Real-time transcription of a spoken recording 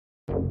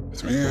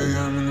3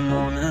 a.m. in the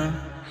morning.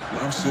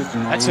 I'm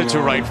sitting That's into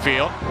right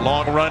field.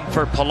 Long run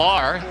for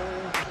Pilar.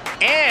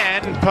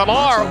 And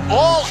Pilar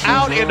all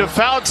out into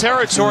foul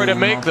territory to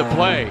make the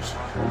play.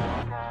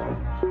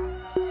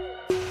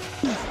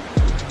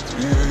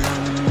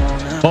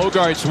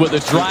 Bogarts with a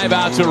drive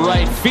out to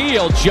right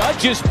field.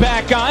 Judge is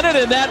back on it,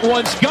 and that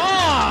one's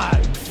gone.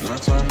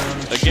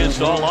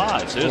 Against all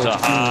odds. Here's a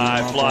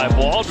high fly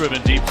ball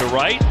driven deep to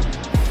right.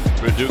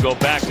 Verdugo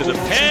back to the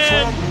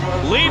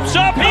pen. Leaps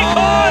up. He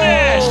caught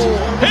it.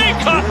 He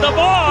caught the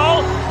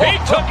ball. He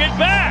took it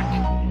back.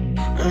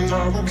 And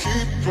I will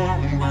keep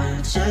on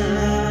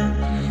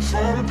waiting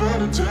for a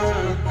better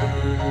day.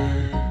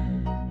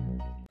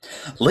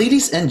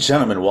 Ladies and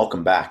gentlemen,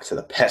 welcome back to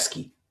the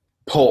Pesky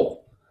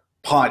Pole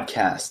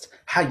Podcast.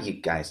 How you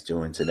guys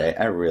doing today?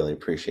 I really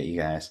appreciate you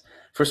guys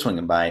for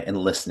swinging by and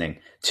listening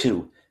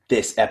to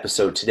this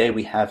episode. Today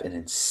we have an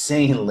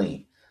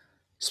insanely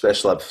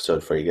special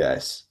episode for you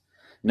guys.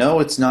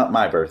 No, it's not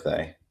my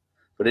birthday,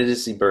 but it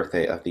is the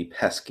birthday of the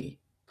Pesky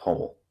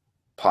Pole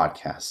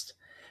Podcast.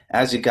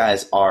 As you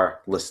guys are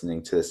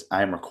listening to this,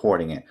 I'm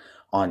recording it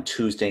on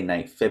Tuesday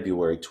night,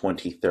 February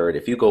 23rd.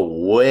 If you go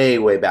way,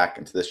 way back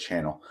into this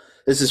channel,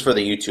 this is for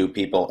the YouTube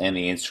people and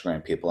the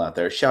Instagram people out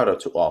there. Shout out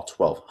to all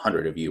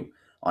 1,200 of you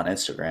on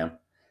Instagram.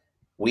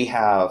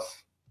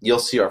 You'll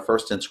see our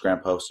first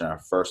Instagram post and our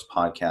first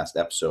podcast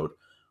episode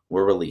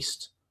were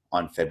released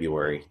on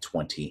February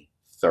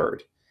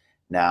 23rd.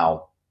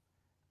 Now,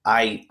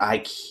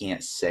 I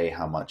can't say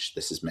how much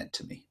this has meant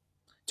to me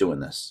doing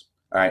this.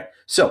 All right,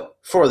 so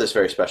for this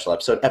very special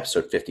episode,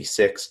 episode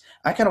 56,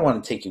 I kind of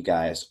want to take you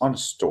guys on a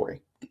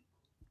story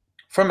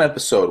from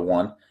episode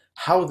 1,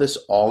 how this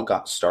all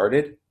got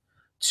started,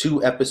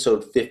 to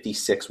episode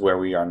 56, where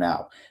we are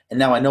now. And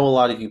now I know a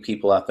lot of you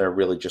people out there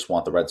really just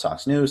want the Red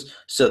Sox news,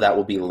 so that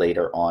will be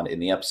later on in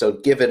the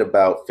episode. Give it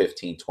about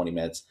 15, 20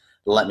 minutes.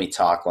 Let me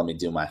talk. Let me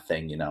do my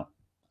thing, you know.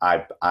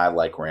 I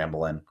like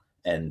rambling,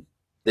 and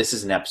this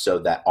is an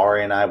episode that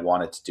Ari and I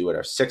wanted to do at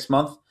our 6th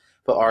month,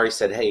 but Ari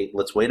said, hey,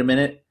 let's wait a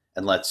minute,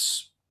 and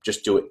let's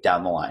just do it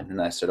down the line.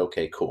 And I said,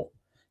 okay, cool.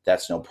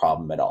 That's no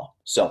problem at all.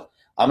 So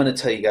I'm going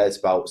to tell you guys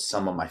about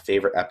some of my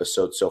favorite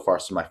episodes so far,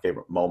 some of my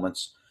favorite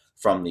moments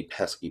from the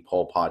Pesky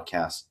Pole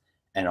Podcast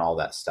and all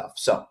that stuff.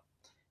 So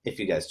if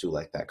you guys do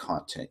like that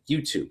content,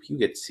 YouTube, you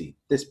get to see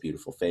this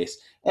beautiful face.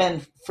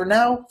 And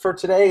for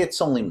today,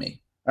 it's only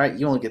me. All right,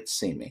 you only get to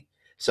see me.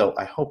 So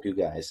I hope you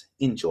guys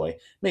enjoy.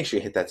 Make sure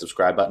you hit that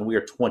subscribe button. We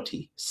are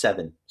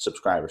 27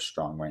 subscribers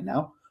strong right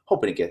now.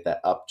 Hoping to get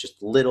that up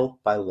just little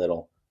by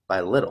little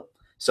by little.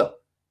 So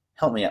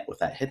help me out with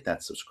that. Hit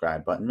that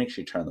subscribe button. Make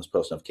sure you turn on those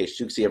post notifications.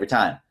 You can see every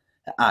time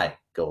that I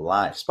go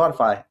live.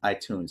 Spotify,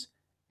 iTunes,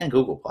 and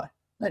Google Play.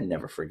 I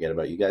never forget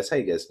about you guys. How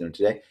you guys doing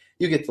today?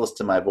 You get to listen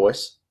to my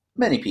voice.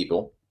 Many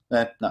people,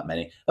 not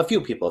many, a few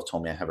people have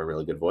told me I have a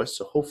really good voice,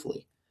 so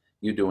hopefully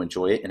you do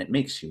enjoy it, and it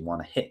makes you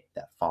want to hit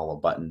that follow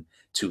button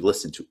to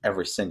listen to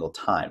every single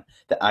time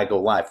that I go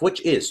live,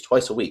 which is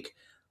twice a week,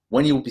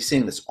 when you will be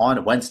seeing this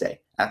on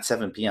Wednesday at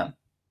 7 p.m.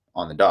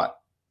 on the dot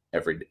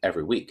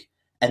every week.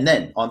 And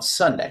then on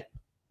Sunday,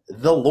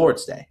 the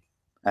Lord's Day,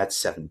 at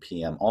 7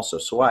 p.m. also,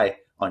 so I,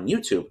 on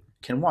YouTube,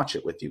 can watch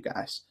it with you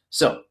guys.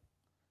 So,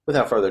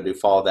 without further ado,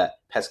 follow that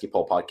Pesky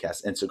Pole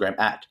Podcast Instagram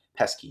at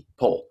Pesky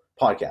Pole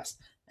Podcast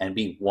and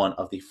be one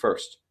of the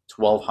first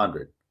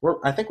 1,200.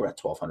 I think we're at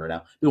 1,200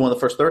 now. Be one of the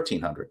first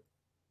 1,300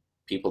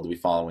 people to be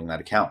following that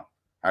account.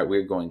 All right,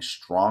 we're going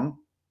strong,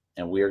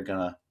 and we're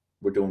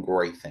doing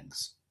great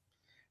things.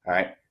 All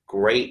right,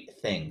 great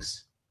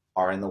things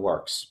are in the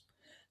works.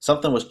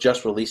 Something was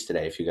just released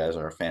today. If you guys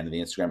are a fan of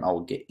the Instagram, I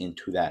will get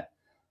into that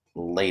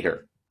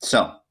later.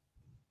 So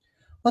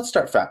let's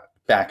start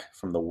back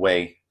from the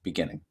way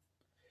beginning.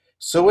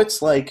 So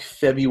it's like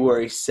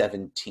February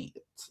 17th,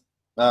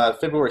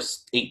 February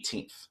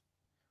 18th,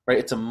 right?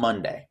 It's a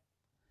Monday.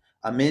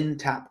 I'm in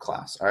tap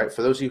class, all right?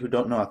 For those of you who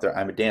don't know out there,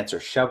 I'm a dancer.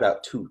 Shout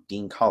out to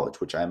Dean College,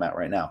 which I am at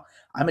right now.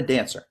 I'm a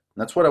dancer.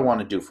 And that's what I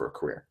want to do for a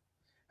career,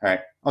 all right?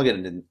 I'll get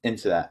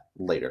into that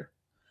later.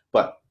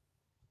 But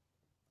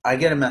I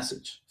get a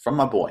message from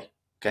my boy,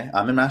 okay?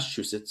 I'm in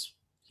Massachusetts.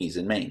 He's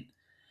in Maine.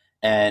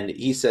 And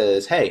he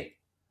says, hey,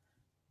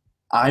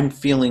 I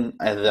think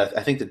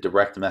the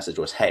direct message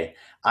was, hey,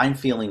 I'm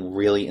feeling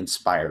really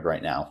inspired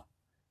right now.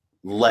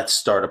 Let's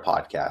start a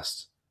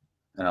podcast.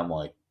 And I'm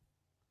like,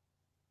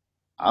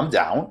 I'm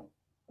down.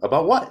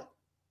 About what?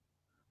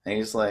 And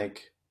he's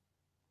like,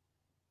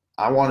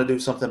 I want to do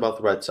something about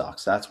the Red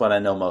Sox. That's what I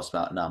know most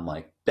about. And I'm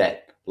like,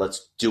 bet,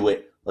 let's do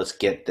it. Let's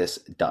get this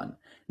done.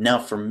 Now,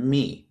 for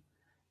me,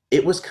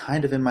 it was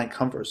kind of in my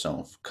comfort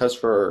zone because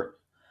for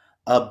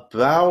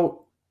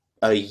about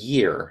a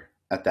year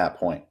at that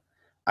point,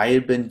 I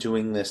had been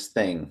doing this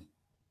thing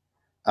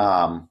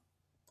on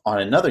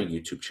another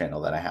YouTube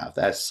channel that I have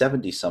that has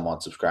 70 some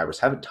odd subscribers.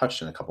 Haven't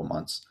touched in a couple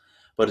months,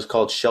 but it's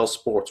called Shell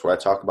Sports, where I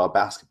talk about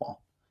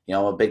basketball. You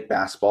know, I'm a big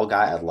basketball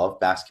guy. I love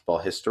basketball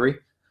history.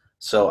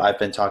 So I've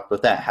been talking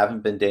about that.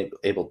 Haven't been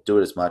able to do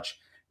it as much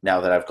now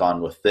that I've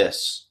gone with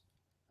this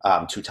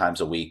 2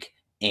 times a week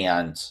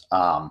and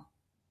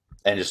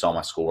and just all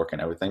my schoolwork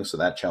and everything. So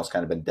that channel's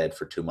kind of been dead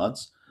for 2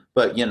 months.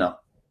 But,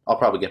 I'll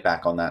probably get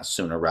back on that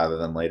sooner rather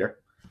than later.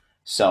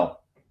 So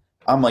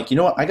I'm like, you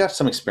know what? I got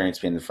some experience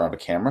being in front of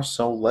a camera,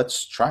 so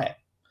let's try it.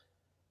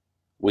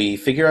 We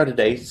figure out a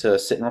day to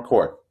sit and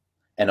record.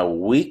 And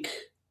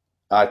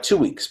 2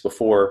 weeks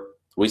before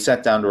we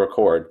sat down to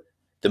record,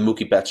 the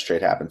Mookie Betts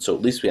trade happened. So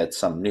at least we had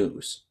some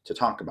news to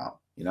talk about,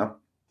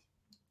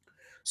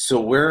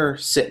 So we're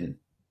sitting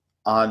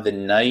on the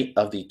night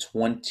of the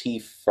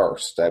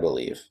 21st, I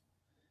believe.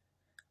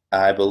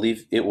 I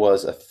believe it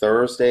was a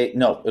Thursday.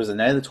 No, it was the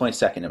night of the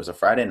 22nd. It was a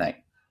Friday night.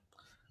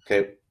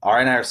 Okay,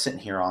 Ari and I are sitting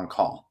here on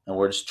call, and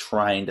we're just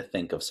trying to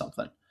think of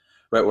something.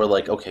 Right, we're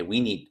like, okay, we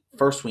need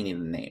a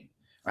name.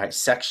 All right,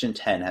 Section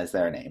 10 has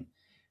their name,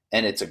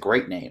 and it's a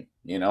great name.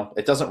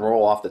 It doesn't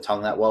roll off the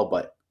tongue that well,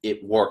 but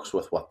it works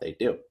with what they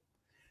do.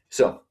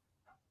 So,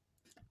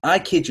 I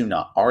kid you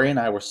not, Ari and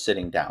I were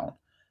sitting down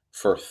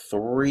for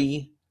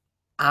 3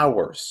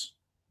 hours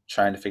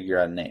trying to figure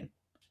out a name.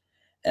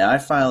 And I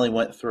finally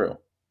went through,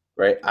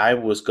 right? I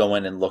was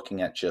going and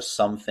looking at just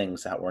some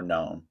things that were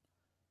known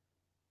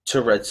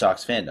to Red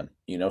Sox fandom.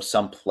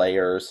 Some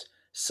players,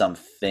 some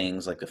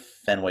things like the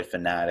Fenway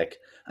Fanatic.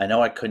 I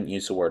know I couldn't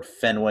use the word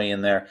Fenway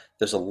in there.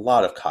 There's a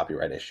lot of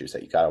copyright issues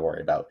that you got to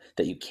worry about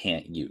that you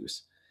can't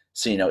use.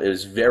 So, it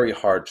was very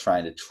hard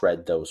trying to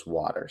tread those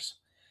waters.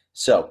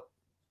 So,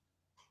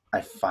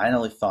 I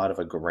finally thought of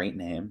a great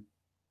name.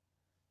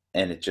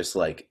 And it just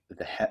like,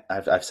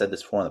 I've said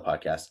this before on the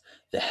podcast,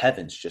 the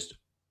heavens just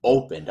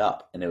opened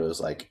up. And it was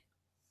like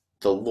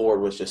the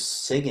Lord was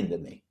just singing to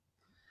me.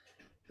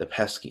 The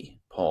Pesky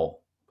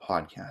Pole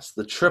Podcast.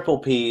 The triple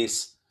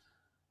piece,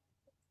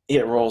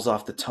 it rolls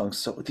off the tongue.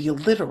 So the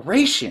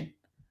alliteration.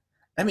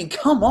 I mean,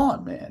 come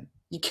on, man.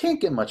 You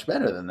can't get much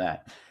better than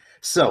that.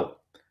 So,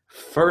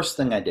 first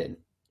thing I did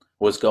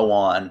was go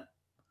on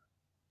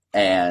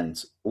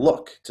and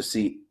look to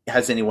see,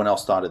 has anyone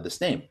else thought of this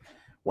name?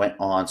 Went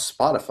on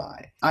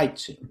Spotify,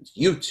 iTunes,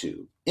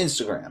 YouTube,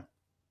 Instagram.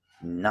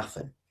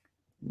 Nothing.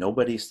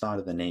 Nobody's thought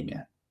of the name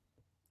yet.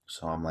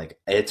 So I'm like,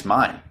 it's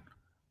mine.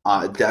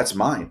 That's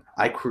mine.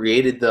 I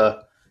created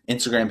the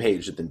Instagram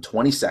page within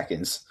 20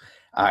 seconds.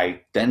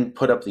 I then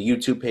put up the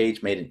YouTube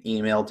page, made an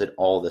email, did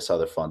all this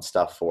other fun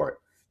stuff for it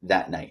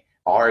that night.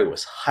 Ari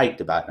was hyped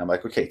about it. And I'm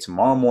like, okay,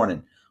 tomorrow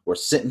morning, we're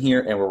sitting here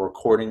and we're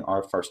recording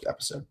our first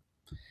episode.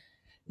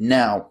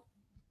 Now,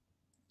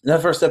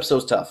 that first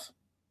episode's tough.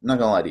 I'm not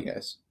going to lie to you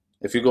guys.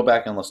 If you go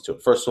back and listen to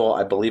it, first of all,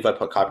 I believe I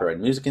put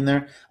copyrighted music in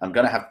there. I'm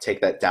going to have to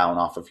take that down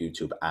off of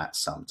YouTube at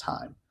some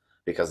time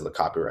because of the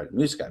copyrighted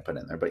music I put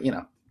in there. But,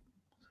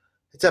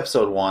 it's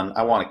episode 1.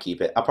 I want to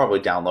keep it. I'll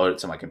probably download it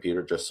to my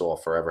computer just so I'll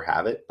forever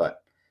have it.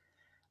 But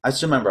I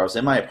just remember I was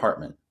in my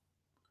apartment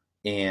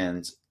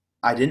and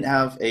I didn't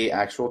have an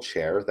actual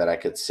chair that I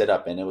could sit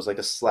up in. It was like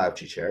a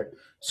slouchy chair.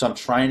 So I'm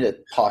trying to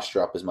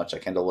posture up as much as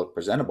I can to look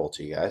presentable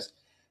to you guys.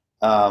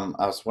 I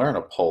was wearing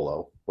a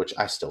polo, which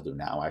I still do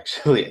now,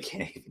 actually. I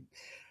can't even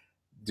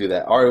do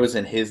that. Ari was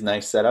in his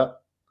nice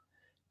setup,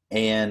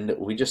 and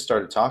we just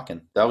started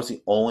talking. That was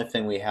the only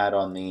thing we had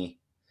on the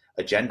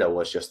agenda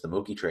was just the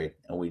Mookie trade,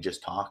 and we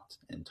just talked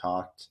and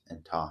talked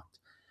and talked.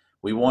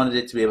 We wanted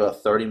it to be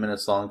about 30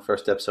 minutes long.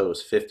 First episode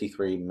was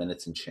 53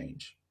 minutes and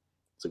change.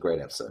 It's a great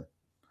episode.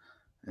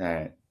 All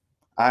right.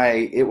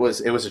 It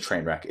was a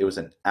train wreck. It was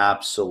an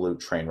absolute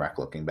train wreck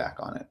looking back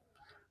on it.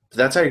 But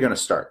that's how you're going to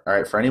start. All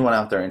right. For anyone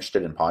out there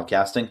interested in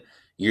podcasting,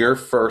 your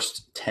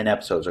first 10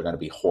 episodes are going to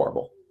be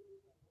horrible.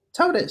 That's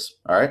how it is.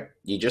 All right.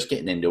 You're just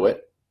getting into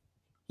it.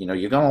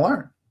 You're going to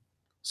learn.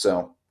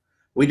 So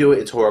we do it.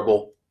 It's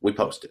horrible. We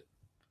post it.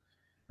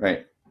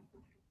 Right.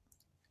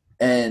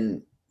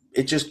 And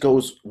it just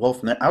goes well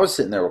from there. I was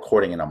sitting there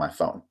recording it on my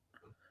phone.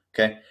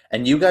 Okay.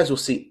 And you guys will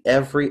see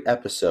every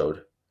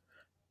episode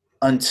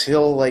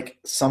until like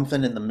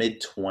something in the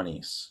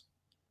mid-20s.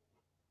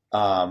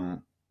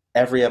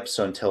 Every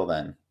episode until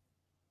then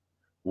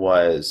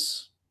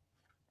was,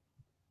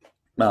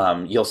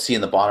 you'll see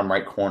in the bottom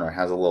right corner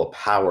has a little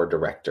power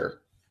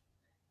director,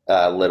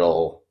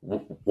 little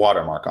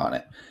watermark on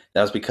it.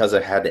 That was because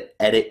I had to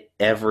edit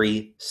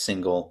every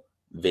single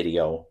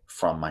video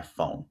from my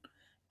phone.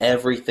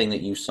 Everything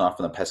that you saw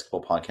from the Pesky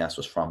podcast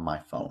was from my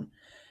phone.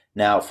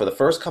 Now, for the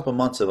first couple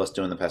months of us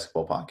doing the Pesky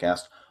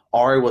podcast,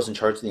 Ari was in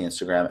charge of the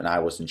Instagram and I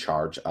was in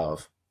charge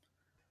of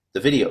the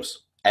videos,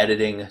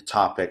 editing,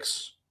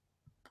 topics,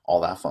 all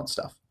that fun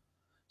stuff.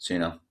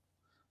 So,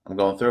 I'm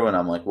going through and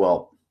I'm like,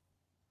 well,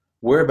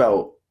 we're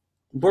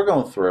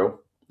going through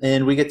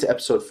and we get to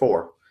episode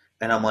 4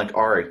 and I'm like,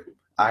 Ari,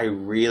 I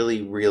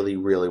really, really,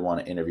 really want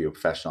to interview a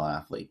professional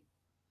athlete.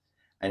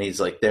 And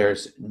he's like,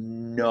 there's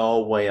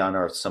no way on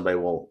earth somebody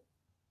will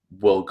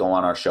go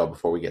on our show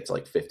before we get to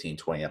like 15,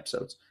 20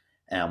 episodes.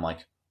 And I'm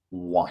like,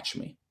 watch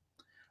me.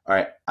 All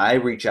right. I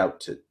reach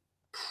out to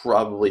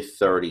probably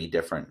 30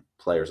 different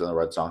players in the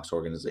Red Sox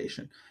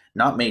organization.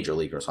 Not major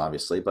leaguers,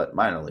 obviously, but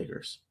minor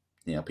leaguers.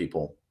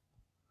 People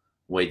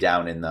way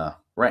down in the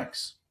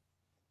ranks.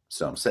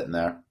 So I'm sitting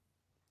there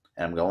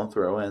and I'm going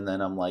through and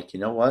then I'm like,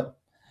 you know what?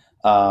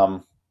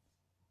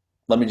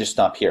 Let me just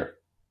stop here.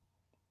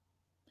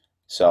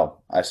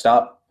 So I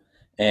stop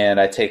and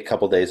I take a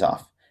couple days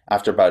off.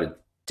 After about a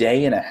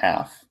day and a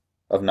half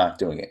of not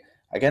doing it,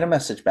 I get a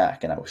message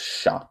back and I was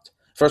shocked.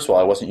 First of all,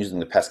 I wasn't using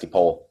the Pesky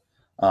Poll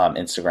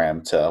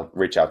Instagram to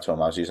reach out to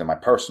him. I was using my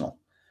personal,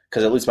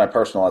 because at least my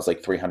personal has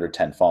like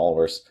 310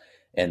 followers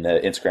and the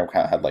Instagram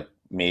account had like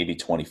maybe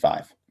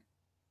 25.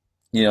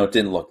 It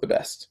didn't look the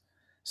best.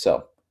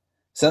 So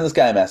send this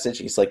guy a message.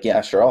 He's like,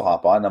 yeah, sure, I'll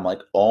hop on. And I'm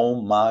like, oh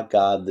my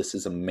God, this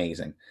is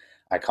amazing.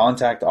 I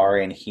contact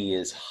Ari and he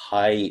is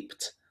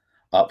hyped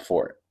up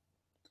for it.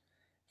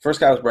 First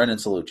guy was Brendan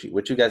Salucci,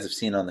 which you guys have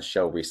seen on the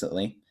show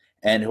recently,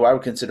 and who I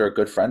would consider a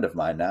good friend of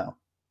mine now.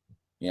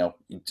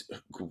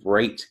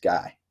 Great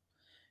guy.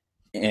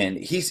 And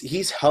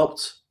he's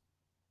helped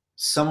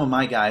some of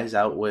my guys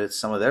out with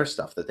some of their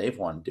stuff that they've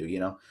wanted to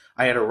do.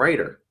 I had a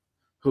writer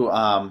who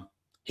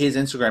his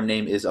Instagram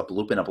name is A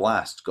Bloop and a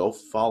Blast. Go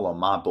follow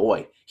my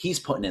boy. He's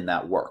putting in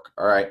that work.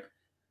 All right.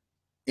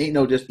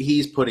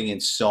 He's putting in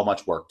so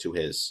much work to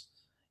his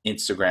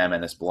Instagram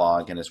and his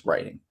blog and his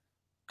writing.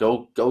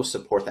 Go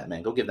support that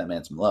man. Go give that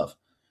man some love.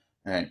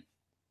 All right.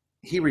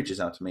 He reaches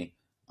out to me.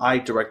 I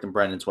direct him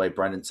Brendan's way.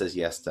 Brendan says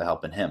yes to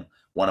helping him.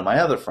 One of my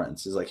other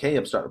friends is like, hey,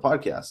 I'm starting a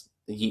podcast.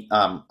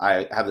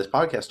 I have this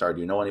podcast started.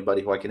 Do you know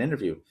anybody who I can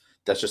interview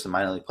that's just a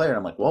minor league player? And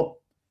I'm like, well,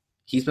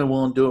 he's been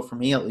willing to do it for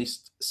me. At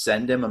least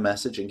send him a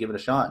message and give it a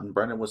shot. And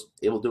Brendan was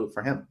able to do it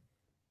for him.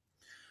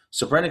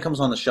 So Brendan comes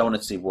on the show, and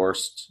it's the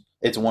worst.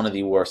 It's one of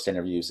the worst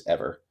interviews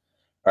ever.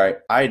 All right.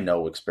 I had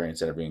no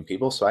experience interviewing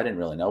people, so I didn't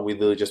really know. We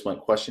literally just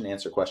went question,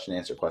 answer, question,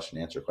 answer, question,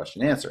 answer,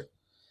 question, answer.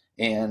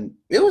 And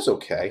it was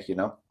okay.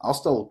 I'll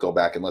still go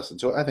back and listen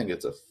to it. I think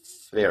it's a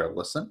fair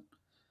listen.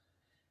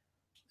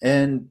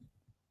 And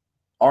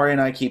Ari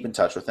and I keep in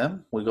touch with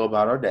him. We go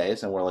about our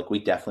days, and we're like, we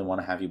definitely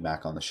want to have you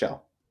back on the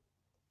show.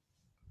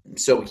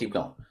 So we keep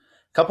going.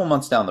 A couple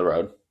months down the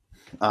road,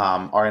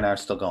 Ari and I are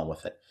still going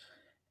with it.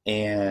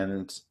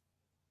 And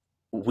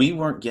we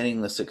weren't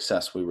getting the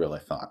success we really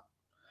thought.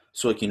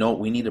 So like,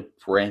 we need to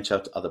branch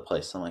out to other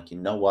places. I'm like, you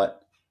know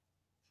what?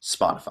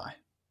 Spotify.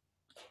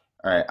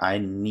 All right, I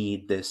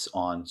need this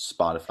on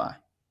Spotify.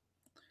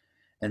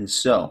 And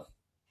so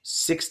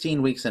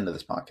 16 weeks into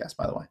this podcast,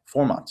 by the way,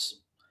 4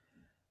 months,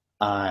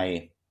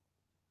 I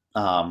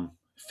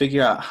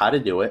figure out how to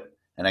do it,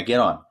 and I get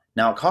on.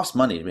 Now, it costs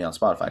money to be on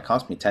Spotify. It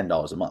costs me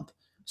 $10 a month.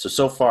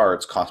 So far,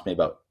 it's cost me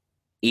about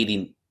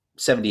 $70,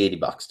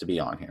 $80 to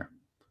be on here.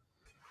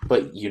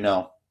 But,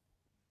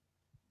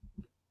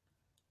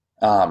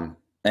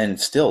 and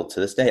still, to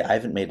this day, I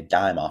haven't made a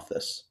dime off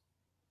this.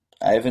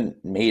 I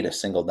haven't made a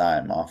single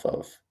dime off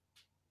of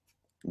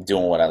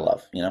doing what I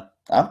love.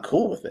 I'm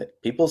cool with it.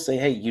 People say,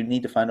 hey, you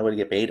need to find a way to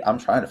get paid. I'm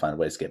trying to find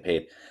ways to get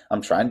paid.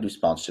 I'm trying to do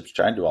sponsorships,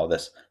 trying to do all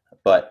this.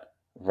 But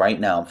right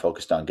now I'm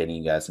focused on getting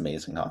you guys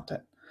amazing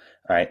content.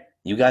 All right.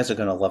 You guys are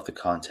going to love the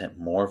content.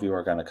 More of you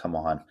are going to come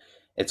on.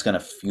 It's going to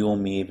fuel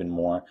me even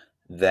more.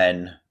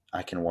 Then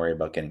I can worry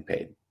about getting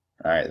paid.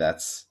 All right.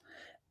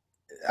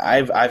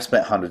 I've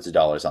spent hundreds of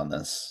dollars on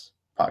this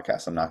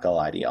podcast. I'm not going to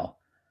lie to y'all.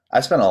 I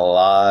spent a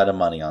lot of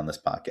money on this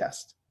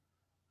podcast.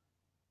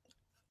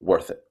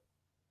 Worth it.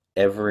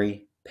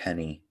 Every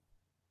penny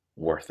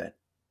worth it.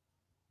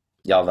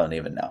 Y'all don't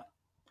even know.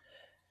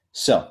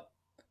 So,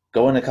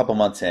 going a couple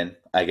months in,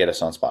 I get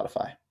us on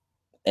Spotify.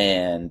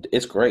 And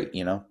it's great,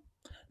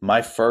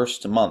 My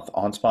first month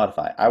on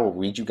Spotify, I will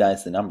read you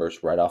guys the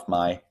numbers right off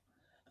my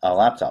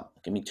laptop.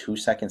 Give me 2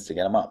 seconds to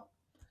get them up.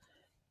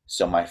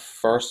 So my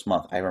first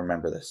month, I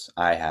remember this,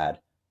 I had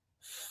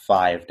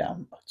 5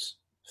 downloads.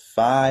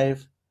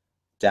 5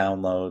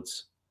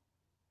 downloads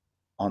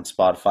on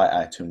Spotify,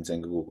 iTunes,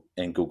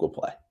 and Google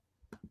Play.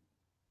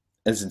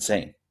 It's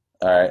insane.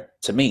 All right.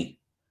 To me,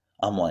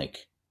 I'm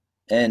like,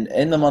 and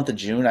in the month of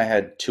June, I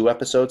had 2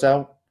 episodes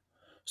out.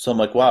 So I'm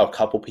like, wow, a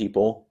couple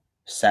people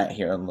sat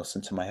here and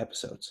listened to my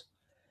episodes.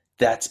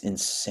 That's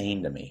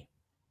insane to me.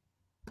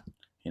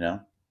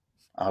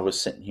 I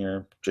was sitting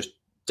here just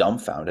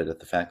dumbfounded at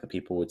the fact that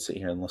people would sit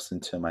here and listen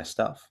to my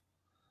stuff.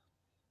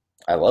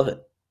 I love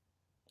it.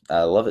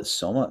 I love it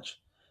so much.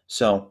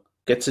 So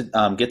get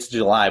to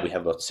July, we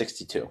have about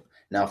 62.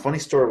 Now, funny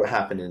story what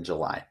happened in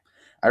July.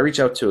 I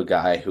reach out to a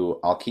guy who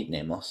I'll keep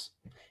nameless,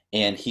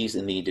 and he's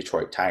in the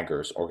Detroit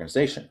Tigers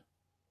organization.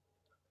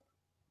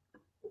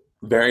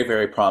 Very,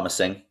 very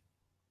promising.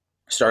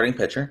 Starting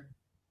pitcher.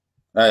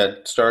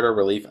 Starter,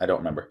 relief, I don't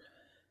remember.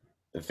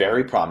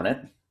 Very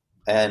prominent,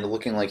 and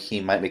looking like he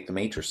might make the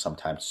majors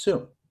sometime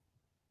soon.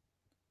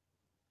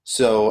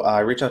 So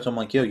I reach out to him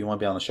like, yo, you want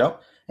to be on the show?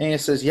 And he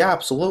says, yeah,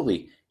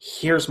 absolutely.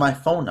 Here's my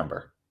phone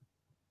number.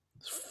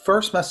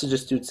 First message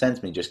this dude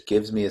sends me just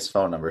gives me his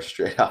phone number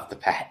straight off the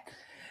bat.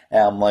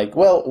 And I'm like,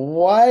 well,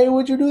 why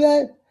would you do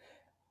that?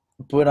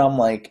 But I'm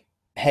like,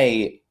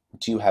 hey,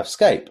 do you have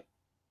Skype?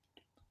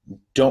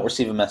 Don't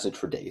receive a message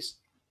for days.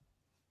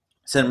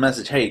 Send a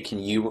message, hey, can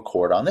you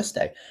record on this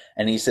day?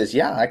 And he says,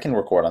 yeah, I can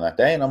record on that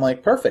day. And I'm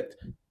like, perfect.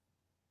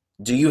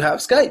 Do you have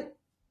Skype?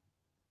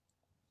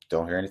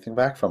 Don't hear anything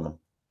back from him.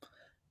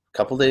 A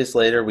couple days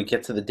later, we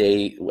get to the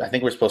day, I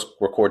think we're supposed to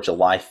record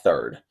July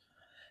 3rd.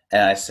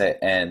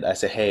 And I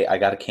say, hey, I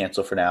got to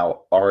cancel for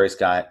now. Ari's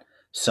got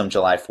some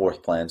July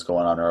 4th plans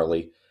going on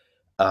early.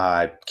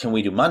 Can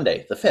we do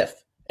Monday, the 5th?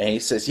 And he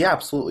says, yeah,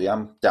 absolutely.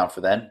 I'm down for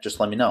then. Just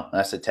let me know.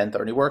 And I said,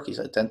 10:30 work? He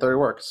said, 10:30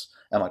 works.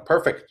 I'm like,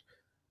 perfect.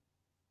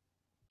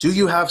 Do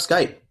you have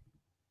Skype?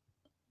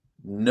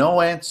 No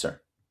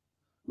answer.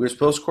 We were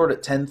supposed to record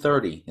at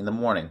 10:30 in the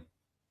morning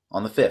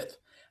on the 5th.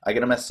 I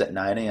get a message at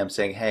 9 a.m.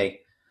 saying,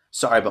 hey,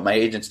 sorry, but my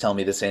agent's telling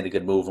me this ain't a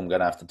good move. I'm going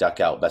to have to duck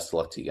out. Best of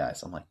luck to you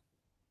guys. I'm like,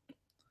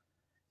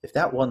 if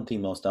that wasn't the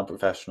most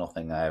unprofessional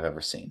thing I've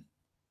ever seen.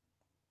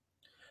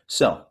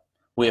 So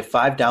we have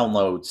 5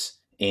 downloads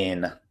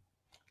in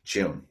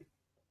June.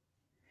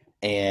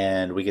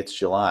 And we get to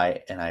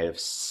July, and I have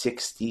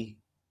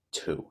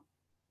 62.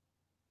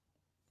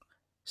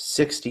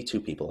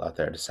 62 people out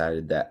there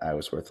decided that I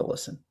was worth a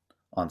listen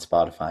on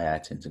Spotify,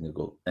 iTunes,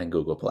 and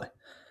Google Play.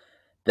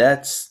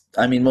 Most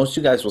of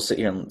you guys will sit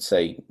here and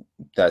say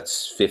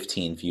that's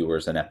 15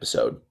 viewers an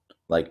episode.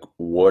 Like,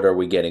 what are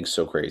we getting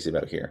so crazy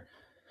about here?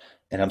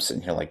 And I'm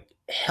sitting here like,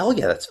 hell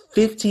yeah, that's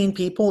 15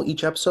 people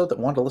each episode that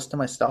want to listen to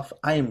my stuff.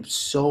 I am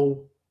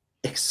so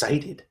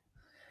excited,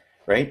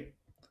 right?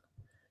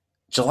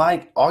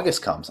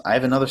 August comes. I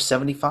have another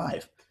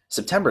 75.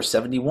 September,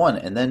 71.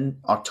 And then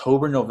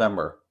October,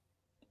 November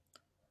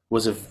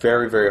was a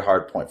very, very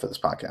hard point for this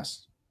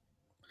podcast.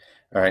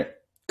 All right.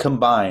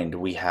 Combined,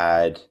 we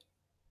had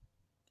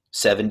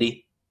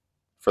 70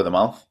 for the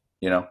month.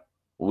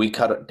 We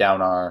cut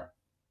down our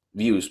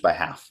views by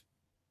half.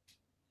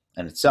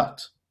 And it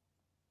sucked.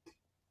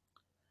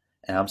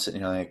 And I'm sitting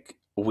here like,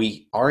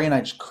 Ari and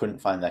I just couldn't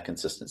find that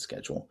consistent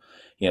schedule.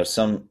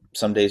 Some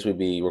days we'd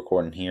be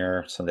recording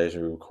here, some days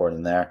we'd be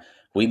recording there.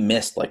 We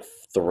missed like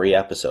 3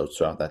 episodes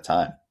throughout that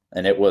time.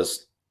 And it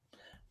was,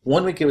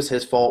 one week it was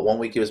his fault, one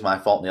week it was my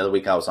fault, and the other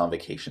week I was on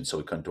vacation, so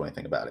we couldn't do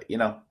anything about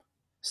it,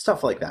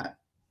 stuff like that.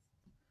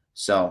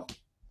 So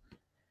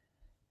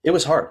it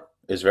was hard.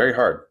 It was very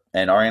hard.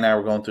 And Ari and I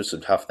were going through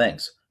some tough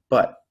things.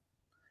 But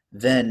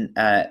then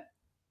at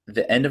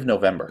the end of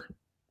November,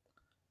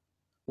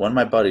 one of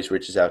my buddies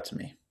reaches out to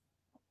me.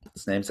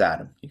 His name's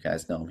Adam. You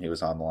guys know him. He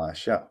was on the last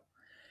show.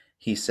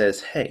 He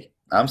says, hey,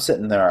 I'm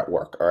sitting there at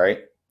work, all right?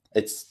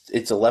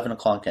 It's 11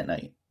 o'clock at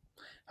night.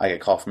 I get a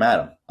call from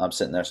Adam. I'm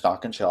sitting there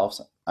stocking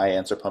shelves. I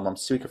answer, put him on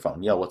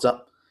speakerphone. Yo, what's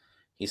up?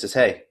 He says,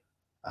 hey,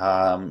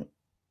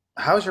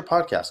 how's your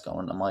podcast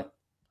going? I'm like,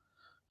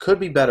 could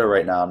be better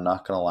right now. I'm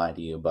not going to lie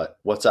to you, but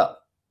what's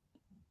up?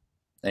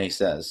 And he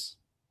says,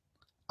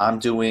 I'm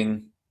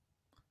starting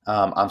a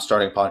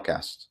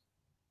podcast.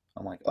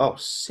 I'm like, oh,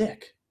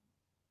 sick.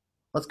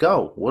 Let's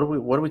go. What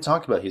are we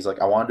talking about? He's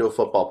like, I want to do a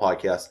football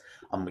podcast.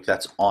 I'm like,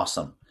 that's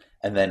awesome.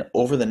 And then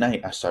over the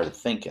night, I started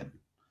thinking,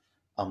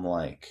 I'm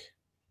like,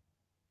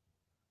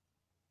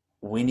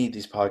 we need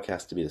these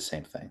podcasts to be the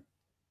same thing.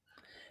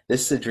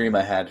 This is a dream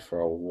I had for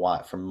a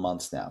while, for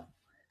months now.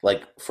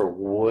 Like, for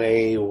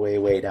way, way,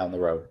 way down the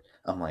road.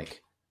 I'm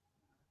like,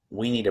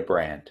 we need a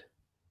brand.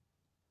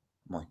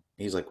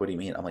 He's like, what do you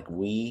mean? I'm like,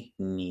 we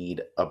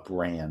need a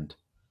brand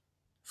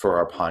for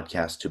our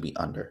podcast to be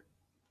under.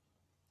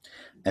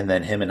 And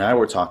then him and I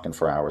were talking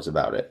for hours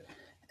about it.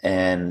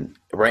 And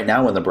right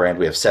now in the brand,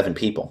 we have 7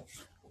 people.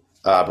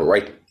 But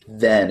right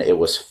then it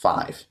was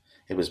 5.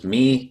 It was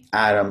me,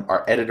 Adam,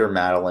 our editor,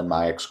 Madeline,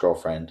 my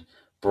ex-girlfriend,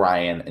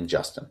 Brian, and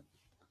Justin.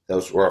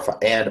 Those were 5.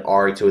 And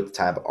Ari too at the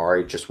time, but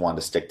Ari just wanted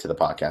to stick to the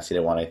podcast. He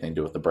didn't want anything to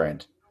do with the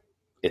brand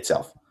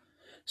itself.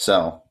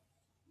 So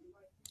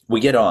we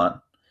get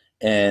on,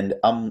 and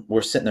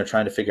we're sitting there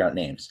trying to figure out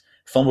names.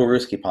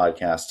 Fumblerooski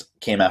podcast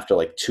came after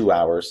like 2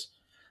 hours.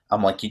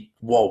 I'm like,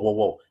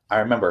 whoa. I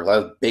remember that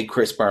was a big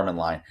Chris Berman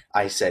line.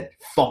 I said,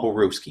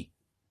 Fumblerooski.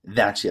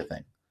 That's your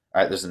thing.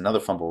 All right, there's another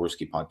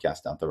Fumblerooski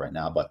podcast out there right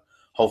now, but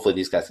hopefully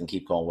these guys can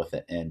keep going with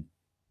it and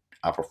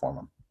outperform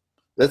them.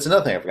 That's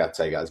another thing I forgot to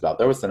tell you guys about.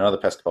 There was another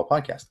Pesky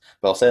podcast,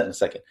 but I'll say that in a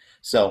second.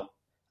 So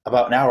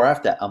about an hour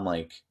after that, I'm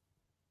like,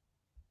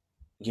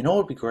 you know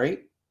what would be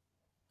great?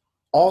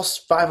 All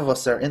 5 of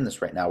us that are in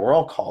this right now, we're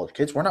all college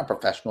kids. We're not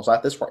professionals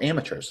at this. We're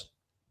amateurs.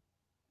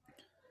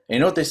 And you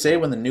know what they say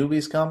when the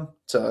newbies come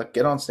to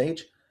get on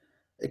stage?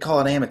 They call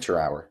it amateur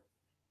hour.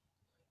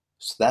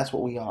 So that's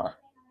what we are.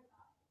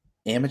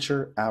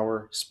 Amateur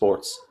Hour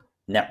Sports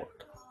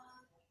Network.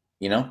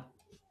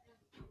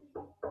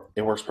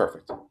 It works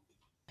perfect.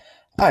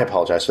 I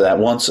apologize for that.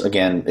 Once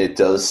again, it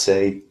does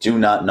say, do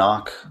not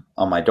knock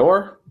on my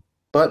door,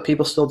 but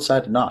people still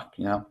decide to knock,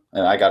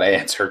 and I got to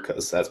answer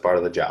because that's part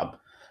of the job.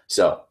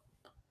 So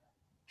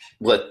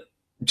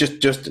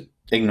just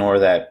ignore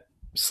that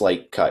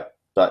slight cut,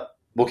 but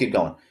we'll keep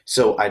going.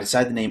 So I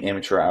decided to name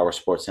Amateur Hour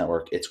Sports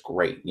Network. It's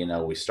great.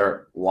 We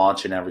start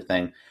launching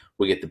everything.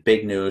 We get the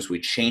big news.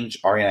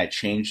 Ari and I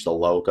changed the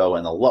logo,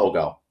 and the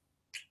logo,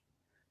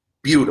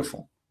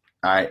 beautiful.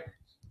 All right.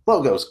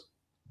 Logo's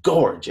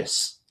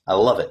gorgeous. I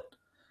love it.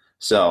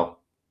 So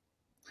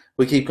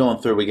we keep going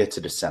through. We get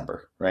to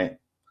December, right?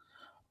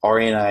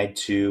 Ari and I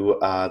do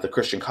the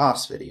Christian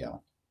Koss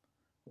video.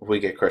 We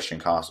get Christian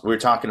Koss. We were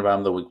talking about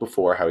him the week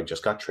before, how he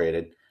just got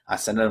traded. I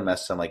sent him a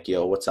message. I'm like,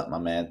 yo, what's up, my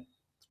man?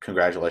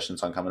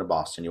 congratulations on coming to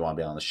Boston. You want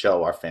to be on the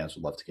show. Our fans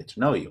would love to get to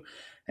know you.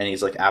 And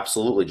he's like,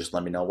 absolutely. Just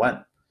let me know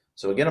when.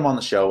 So we get him on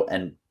the show,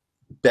 and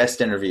best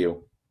interview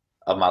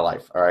of my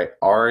life. All right.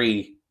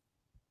 Ari,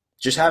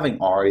 just having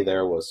Ari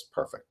there was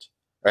perfect.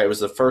 All right. It was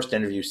the first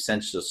interview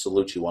since the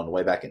Salucci one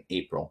way back in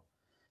April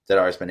that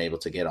Ari's been able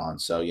to get on.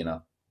 So, you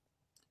know,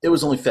 it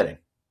was only fitting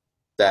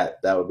that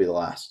would be the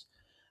last.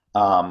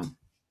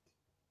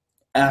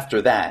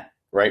 After that,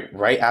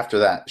 right after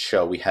that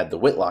show, we had the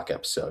Whitlock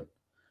episode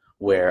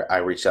where I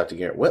reached out to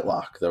Garrett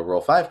Whitlock, the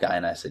Roll 5 guy,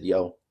 and I said,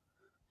 yo, do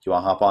you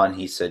want to hop on?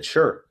 He said,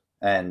 sure.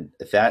 And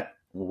that,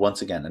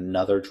 once again,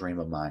 another dream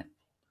of mine.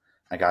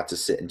 I got to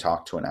sit and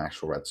talk to an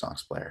actual Red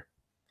Sox player.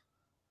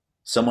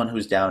 Someone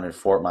who's down in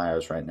Fort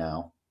Myers right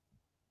now,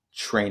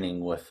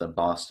 training with the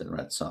Boston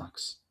Red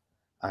Sox.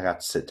 I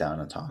got to sit down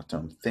and talk to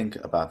him. Think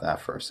about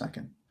that for a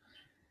second.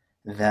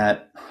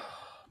 That, oh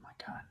my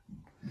God.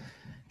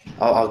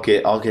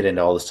 I'll get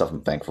into all the stuff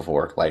I'm thankful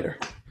for later.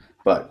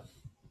 But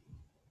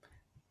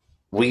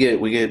we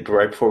get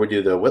right before we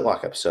do the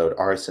Whitlock episode,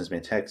 Ari sends me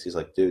a text. He's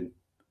like, dude,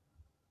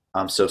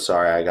 I'm so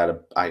sorry. I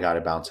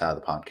gotta bounce out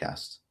of the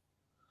podcast.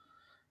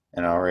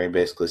 And Ari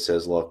basically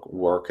says, look,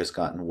 work has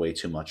gotten way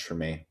too much for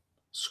me.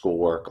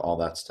 Schoolwork, all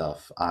that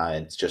stuff.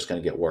 It's just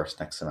going to get worse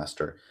next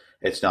semester.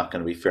 It's not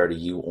going to be fair to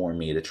you or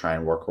me to try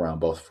and work around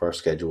both of our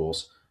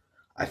schedules.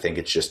 I think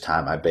it's just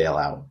time I bail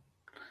out.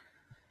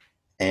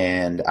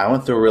 And I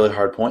went through a really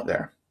hard point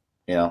there.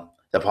 You know,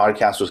 the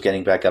podcast was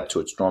getting back up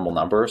to its normal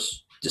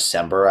numbers.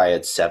 December, I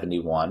had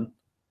 71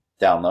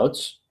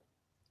 downloads.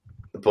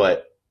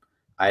 But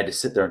I had to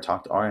sit there and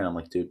talk to Ari, and I'm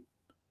like, dude,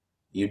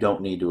 you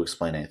don't need to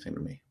explain anything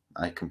to me.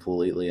 I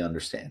completely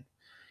understand.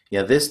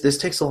 Yeah, this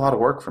takes a lot of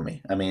work for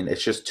me. I mean,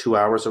 it's just 2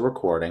 hours of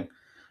recording.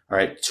 All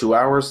right, 2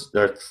 hours,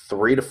 or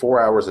 3 to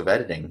 4 hours of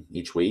editing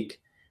each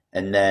week,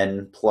 and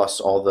then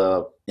plus all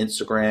the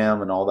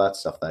Instagram and all that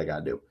stuff that I got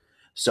to do.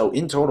 So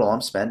in total,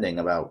 I'm spending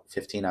about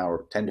 10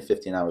 to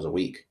 15 hours a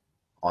week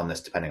on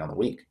this, depending on the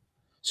week.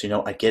 So, you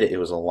know, I get it. It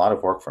was a lot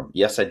of work from,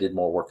 yes, I did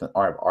more work than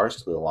Ari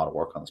still did a lot of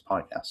work on this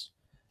podcast,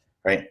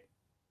 right?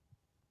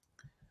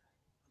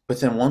 But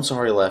then once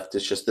Ari left,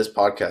 it's just this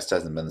podcast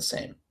hasn't been the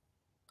same.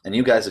 And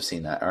you guys have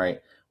seen that, all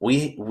right?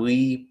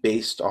 We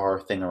based our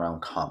thing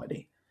around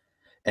comedy.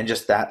 And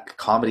just that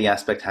comedy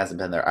aspect hasn't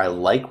been there. I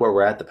like where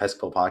we're at, the Pesky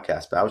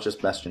podcast, but I was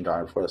just messaging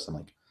Ari before this. I'm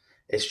like,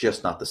 it's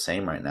just not the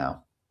same right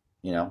now.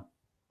 You know?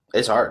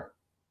 It's hard.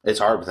 It's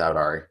hard without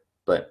Ari.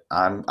 But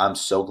I'm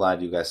so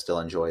glad you guys still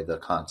enjoy the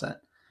content.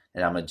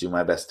 And I'm going to do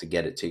my best to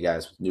get it to you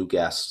guys with new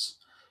guests,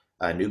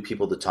 new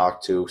people to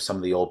talk to, some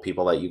of the old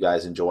people that you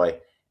guys enjoy,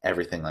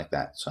 everything like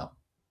that. So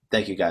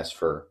thank you guys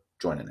for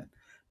joining in.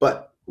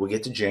 But we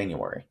get to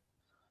January,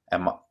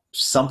 and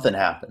something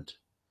happened.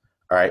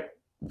 All right.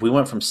 We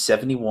went from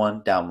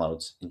 71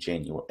 downloads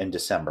in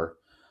December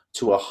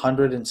to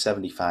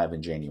 175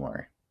 in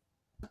January.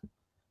 All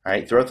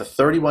right. Throughout the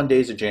 31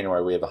 days of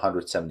January, we have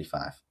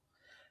 175.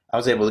 I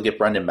was able to get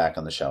Brendan back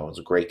on the show. He was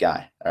a great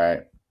guy. All right.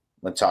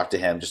 I'm going to talk to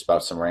him just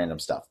about some random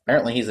stuff.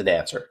 Apparently, he's a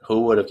dancer.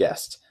 Who would have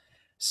guessed?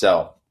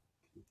 So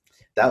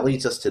that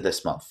leads us to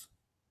this month.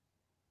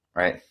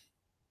 Right.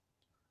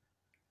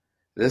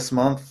 This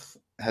month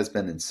has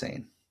been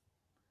insane.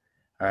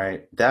 All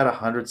right. That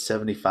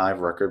 175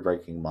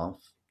 record-breaking month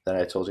that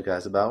I told you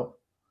guys about,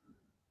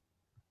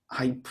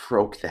 I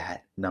broke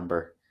that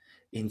number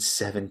in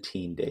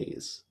 17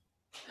 days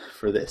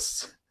for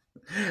this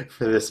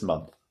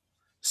month.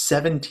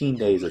 17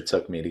 days it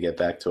took me to get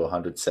back to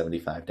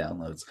 175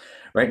 downloads.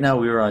 Right now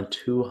we were on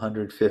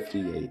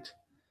 258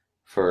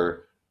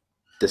 for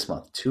this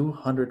month.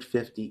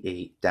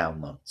 258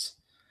 downloads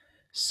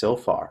so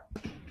far.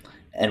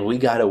 And we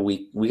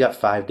got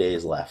 5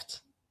 days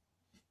left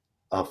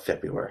of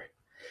February.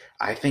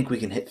 I think we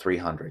can hit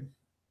 300.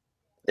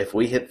 If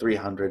we hit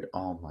 300,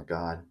 oh my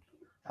God,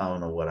 I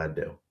don't know what I'd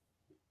do.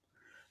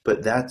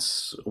 But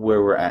that's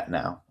where we're at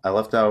now. I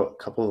left out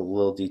a couple of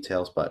little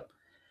details, but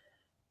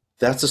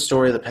that's the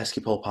story of the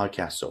Pesky Pole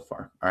podcast so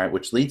far. All right,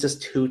 which leads us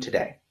to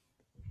today,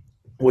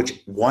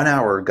 which 1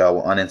 hour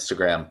ago on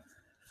Instagram,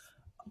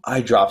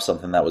 I dropped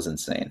something that was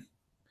insane.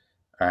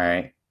 All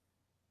right.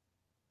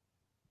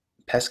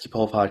 Pesky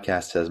Pole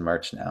podcast has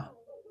merch now.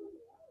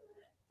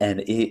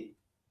 And it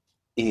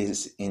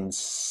is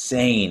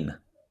insane.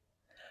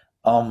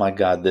 Oh my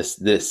God,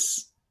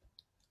 these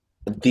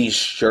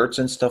shirts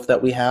and stuff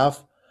that we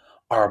have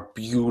are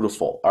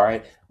beautiful. All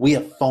right. We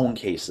have phone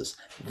cases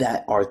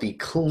that are the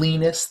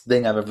cleanest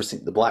thing I've ever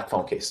seen. The black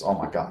phone case. Oh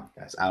my God,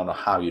 guys. I don't know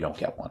how you don't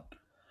get one.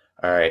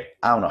 All right.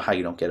 I don't know how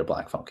you don't get a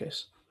black phone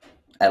case.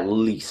 At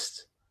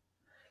least.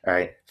 All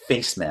right.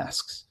 Face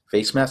masks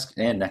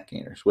and neck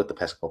gainers with the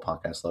Pesky Pole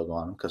podcast logo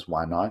on them, because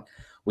why not?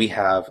 We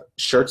have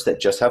shirts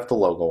that just have the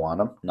logo on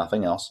them,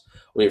 nothing else.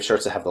 We have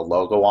shirts that have the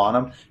logo on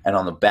them, and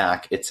on the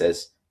back it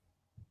says,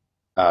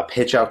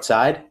 pitch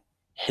outside,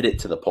 hit it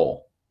to the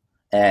pole.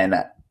 And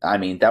I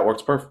mean, that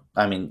works perfect.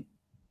 I mean,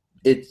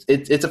 it's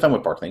a Fenway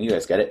Park thing. You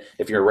guys get it.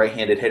 If you're a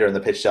right-handed hitter in the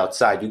pitch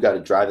outside, you got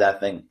to drive that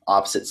thing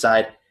opposite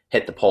side,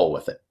 hit the pole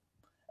with it.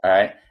 All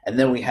right. And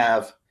then we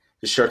have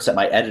the shirts that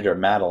my editor,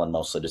 Madeline,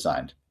 mostly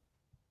designed.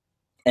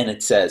 And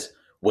it says,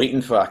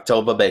 waiting for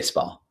October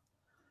baseball.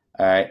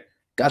 All right.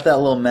 Got that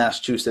little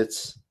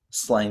Massachusetts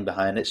slang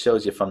behind it.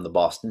 Shows you from the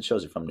Boston.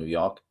 Shows you from New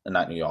York.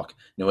 Not New York.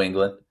 New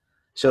England.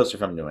 Shows you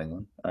from New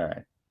England. All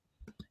right.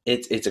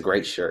 It's a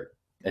great shirt.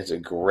 It's a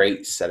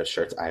great set of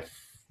shirts.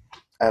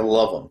 I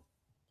love them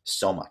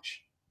so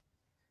much.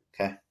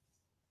 Okay.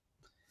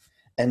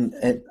 And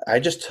I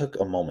just took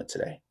a moment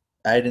today.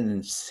 I had an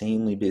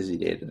insanely busy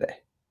day today.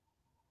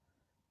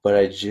 But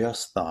I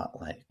just thought,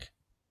 like,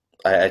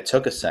 I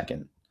took a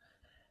second,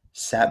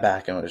 sat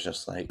back, and was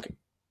just like,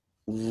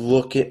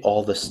 look at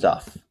all the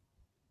stuff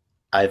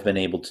I've been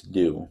able to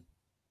do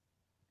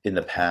in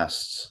the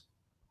past.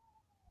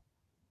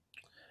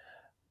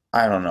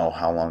 I don't know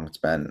how long it's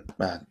been.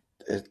 Let's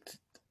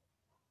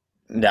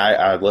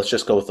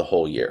just go with the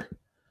whole year.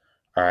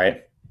 All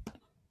right.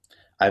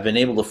 I've been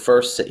able to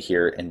first sit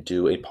here and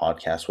do a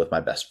podcast with my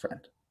best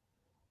friend.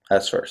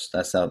 That's first.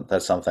 That's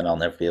something I'll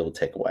never be able to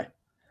take away.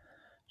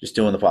 Just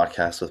doing the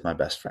podcast with my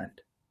best friend.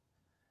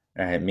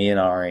 All right. Me and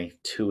Ari,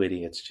 two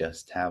idiots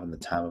just having the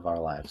time of our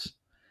lives.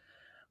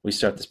 We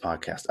start this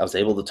podcast. I was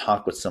able to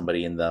talk with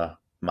somebody in the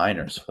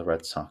minors for the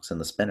Red Sox and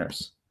the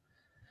Spinners.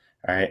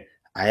 All right.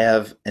 I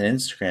have an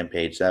Instagram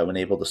page that I've been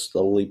able to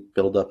slowly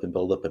build up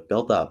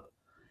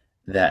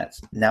that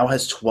now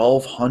has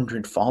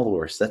 1,200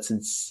 followers. That's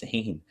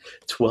insane.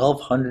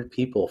 1,200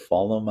 people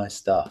follow my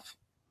stuff.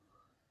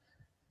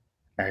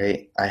 All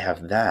right. I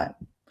have that.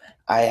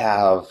 I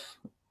have,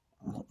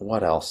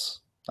 what else?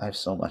 I have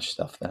so much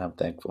stuff that I'm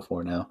thankful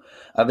for now.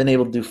 I've been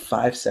able to do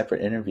 5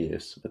 separate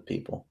interviews with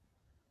people.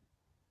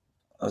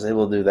 I was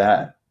able to do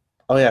that.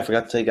 Oh, yeah, I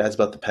forgot to tell you guys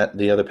about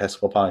the other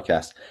Pesky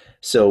podcast.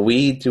 So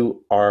we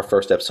do our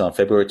first episode on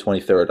February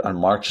 23rd. On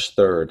March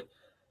 3rd,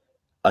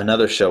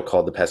 another show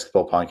called the Pesky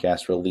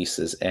podcast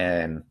releases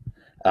an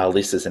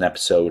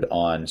episode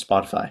on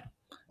Spotify.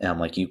 And I'm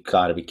like, you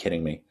got to be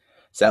kidding me.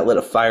 So that lit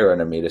a fire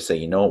under me to say,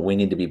 you know what, we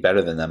need to be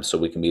better than them so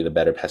we can be the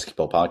better Pesky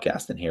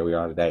podcast. And here we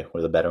are today.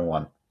 We're the better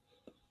one.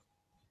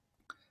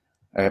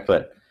 All right,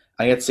 but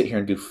I got to sit here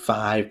and do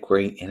 5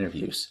 great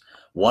interviews.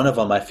 One of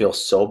them I feel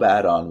so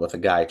bad on with a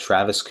guy,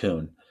 Travis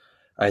Kuhn.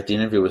 All right, the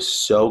interview was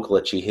so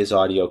glitchy. His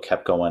audio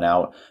kept going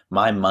out.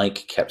 My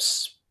mic kept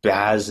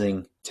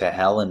spazzing to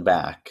hell and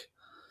back.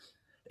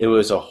 It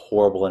was a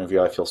horrible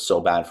interview. I feel so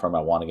bad for him.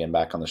 I want to get him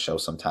back on the show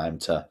sometime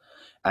to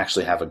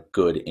actually have a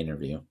good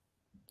interview.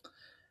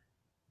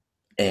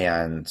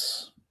 And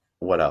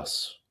what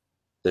else?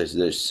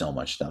 There's so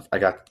much stuff.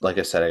 Like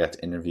I said, I got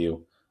to interview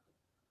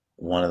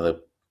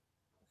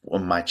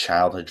my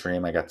childhood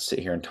dream. I got to sit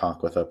here and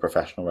talk with a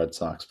professional Red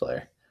Sox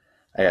player.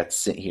 I got to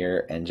sit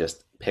here and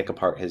just pick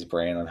apart his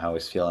brain on how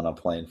he's feeling on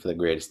playing for the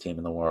greatest team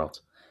in the world.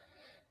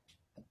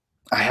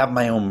 I have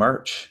my own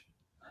merch.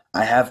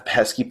 I have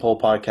Pesky Pole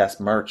Podcast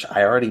merch.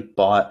 I already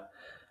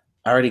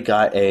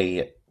got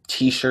a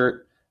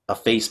t-shirt, a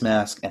face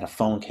mask, and a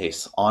phone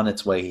case on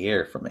its way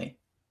here for me.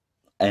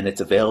 And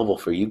it's available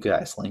for you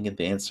guys. Link in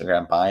the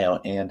Instagram bio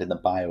and in the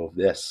bio of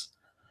this.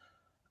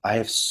 I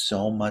have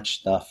so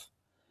much stuff.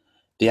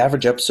 The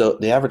average length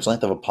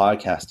of a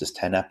podcast is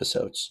 10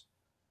 episodes.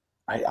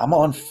 I'm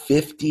on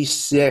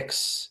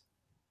 56.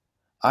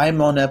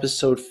 I'm on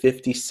episode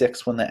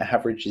 56 when the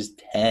average is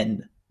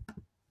 10.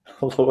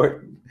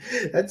 Lord,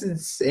 that's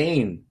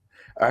insane.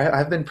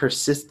 I've been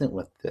persistent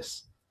with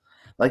this.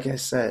 Like I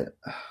said,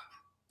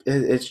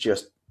 it's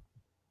just,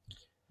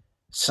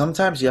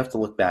 sometimes you have to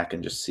look back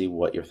and just see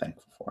what you're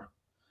thankful for.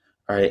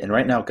 All right, and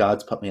right now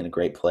God's put me in a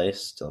great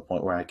place to the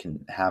point where I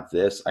can have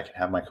this. I can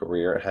have my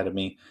career ahead of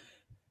me.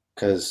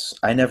 Because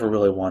I never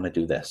really want to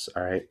do this,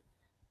 all right?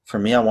 For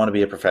me, I want to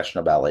be a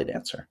professional ballet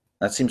dancer.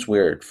 That seems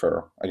weird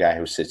for a guy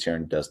who sits here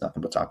and does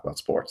nothing but talk about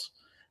sports.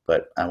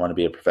 But I want to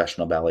be a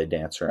professional ballet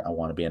dancer. I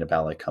want to be in a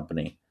ballet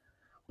company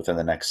within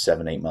the next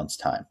 7-8 months'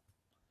 time.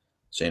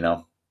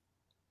 So,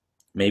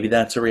 maybe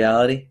that's a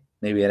reality.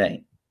 Maybe it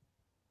ain't.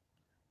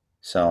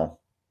 So,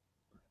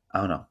 I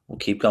don't know. We'll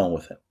keep going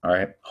with it, all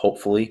right?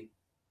 Hopefully,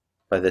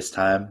 by this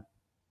time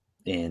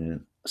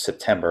in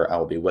September, I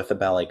will be with a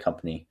ballet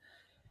company.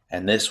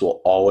 And this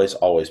will always,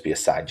 always be a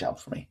side job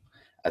for me.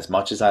 As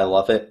much as I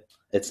love it,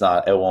 it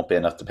won't be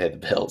enough to pay the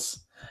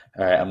bills.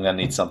 All right, I'm going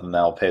to need something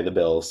that will pay the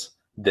bills.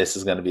 This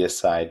is going to be a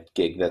side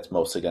gig that's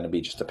mostly going to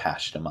be just a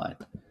passion of mine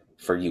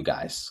for you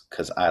guys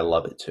because I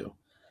love it too.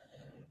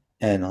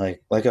 And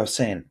like I was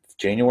saying,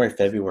 January,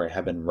 February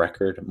have been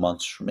record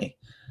months for me.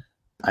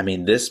 I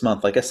mean, this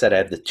month, like I said, I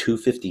have the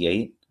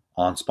 258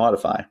 on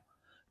Spotify.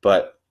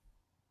 But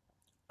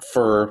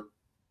for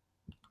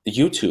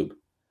YouTube,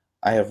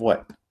 I have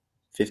what?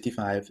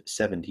 55,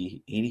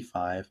 70,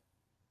 85.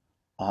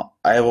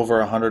 I have over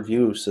 100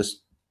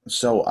 views.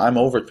 So I'm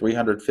over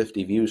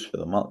 350 views for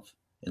the month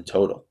in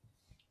total.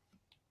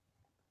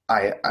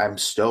 I'm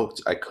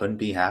stoked. I couldn't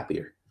be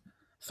happier.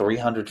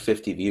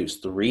 350 views.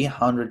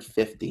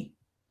 350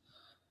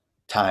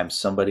 times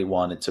somebody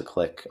wanted to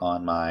click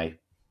on my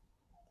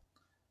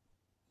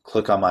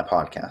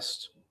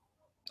podcast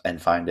and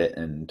find it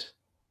and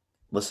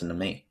listen to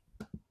me.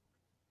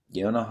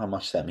 You don't know how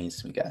much that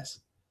means to me, guys.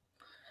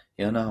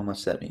 You don't know how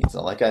much that means.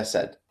 So like I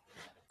said,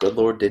 good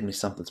Lord did me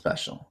something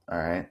special, all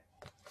right?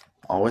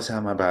 Always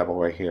have my Bible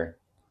right here,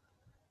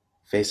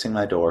 facing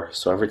my door,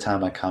 so every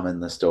time I come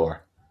in this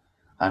door,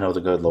 I know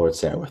the good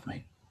Lord's there with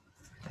me.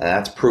 And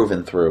that's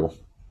proven through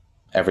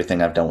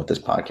everything I've done with this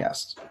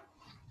podcast.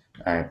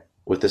 All right?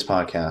 With this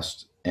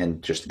podcast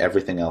and just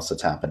everything else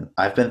that's happened.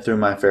 I've been through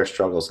my fair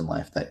struggles in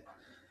life that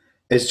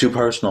is too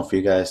personal for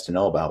you guys to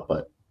know about,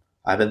 but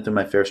I've been through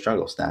my fair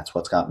struggles. That's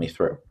what's got me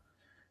through.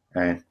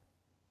 All right?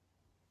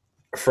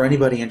 For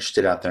anybody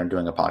interested out there in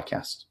doing a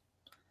podcast,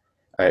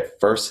 all right,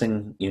 first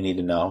thing you need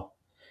to know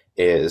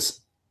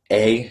is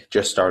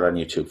just start on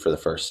YouTube for the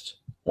first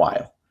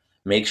while.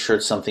 Make sure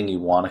it's something you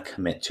want to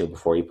commit to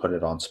before you put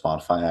it on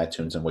Spotify,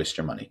 iTunes, and waste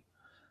your money.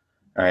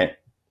 All right.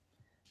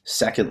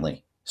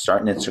 Secondly,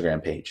 start an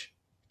Instagram page.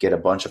 Get a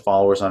bunch of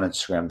followers on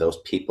Instagram.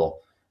 Those people,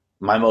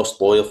 my most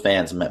loyal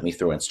fans, met me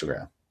through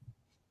Instagram.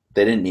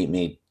 They didn't meet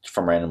me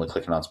from randomly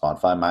clicking on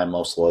Spotify. My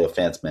most loyal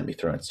fans met me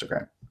through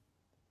Instagram.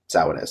 That's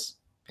how it is.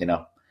 You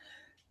know,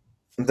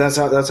 that's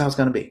how it's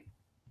going to be.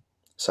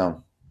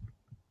 So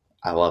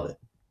I love it.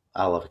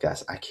 I love it,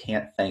 guys. I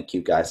can't thank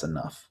you guys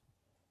enough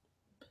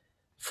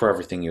for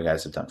everything you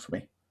guys have done for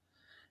me.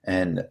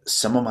 And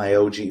some of my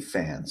OG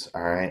fans,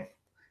 all right,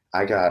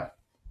 I got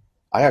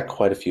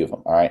quite a few of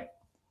them, all right.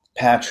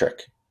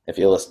 Patrick, if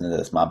you're listening to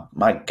this,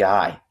 my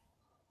guy,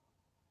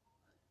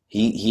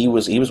 he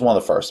was one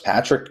of the first.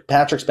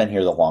 Patrick's been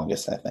here the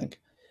longest, I think.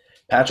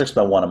 Patrick's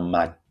been one of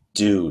my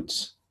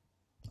dudes,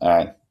 all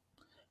right.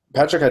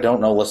 Patrick, I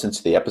don't know, listens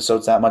to the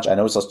episodes that much. I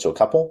know he's listened to a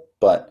couple,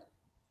 but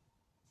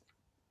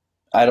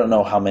I don't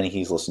know how many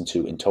he's listened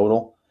to in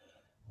total.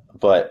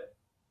 But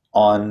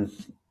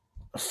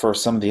for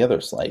some of the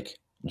others, like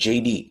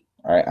JD,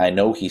 all right, I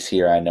know he's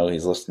here. I know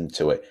he's listening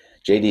to it.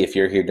 JD, if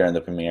you're here during the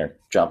premiere,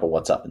 drop a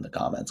what's up in the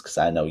comments because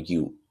I know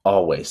you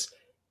always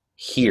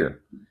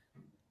hear.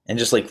 And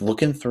just like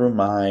looking through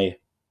my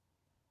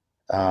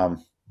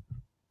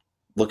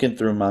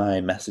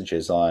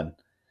messages on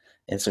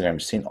Instagram,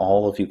 just seeing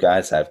all of you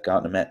guys I've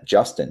gotten to meet.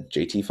 Justin,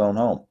 JT Phone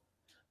Home.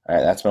 All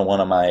right, that's been one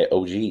of my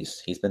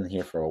OGs. He's been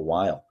here for a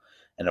while.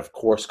 And of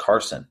course,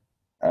 Carson.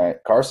 All right,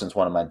 Carson's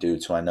one of my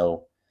dudes who I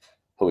know,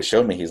 who has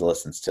showed me he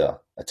listens to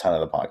a ton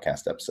of the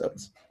podcast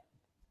episodes.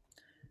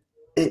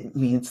 It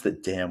means the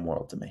damn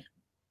world to me.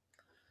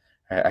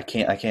 All right,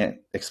 I can't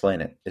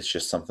explain it. It's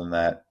just something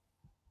that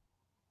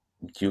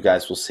you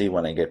guys will see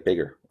when I get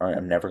bigger. All right,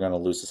 I'm never going to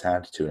lose this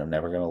attitude. I'm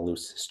never going to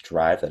lose this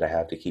drive that I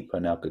have to keep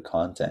putting out good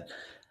content.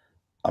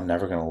 I'm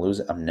never going to lose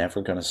it. I'm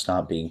never going to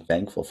stop being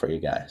thankful for you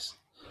guys.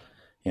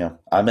 You know,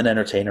 I'm an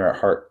entertainer at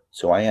heart,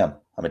 so I am.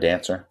 I'm a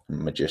dancer. I'm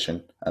a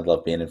magician. I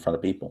love being in front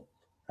of people.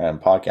 I'm a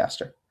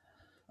podcaster.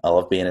 I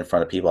love being in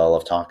front of people. I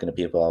love talking to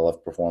people. I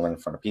love performing in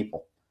front of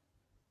people.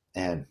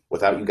 And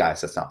without you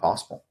guys, that's not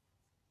possible.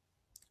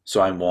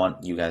 So I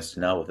want you guys to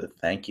know that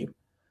thank you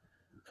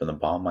from the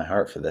bottom of my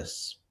heart for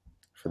this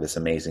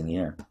amazing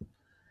year.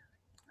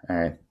 All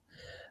right.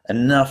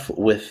 Enough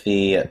with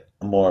the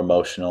more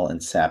emotional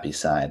and sappy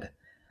side.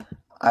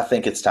 I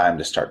think it's time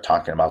to start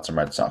talking about some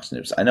Red Sox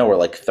news. I know we're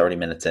like 30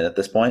 minutes in at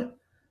this point,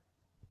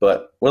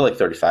 but we're like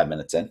 35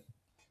 minutes in.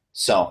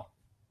 So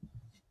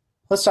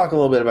let's talk a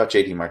little bit about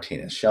JD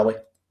Martinez, shall we?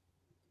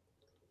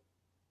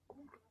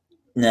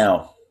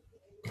 Now,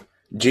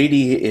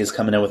 JD is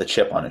coming in with a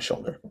chip on his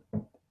shoulder.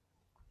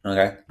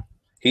 Okay?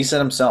 He said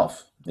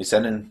himself, he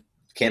said in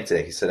camp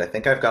today, he said, I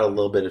think I've got a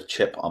little bit of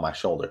chip on my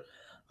shoulder.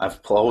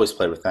 I've always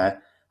played with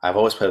that. I've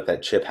always played with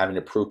that chip, having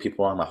to prove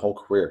people wrong my whole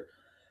career.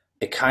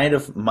 It kind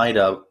of might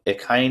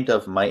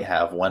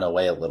have went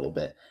away a little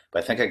bit,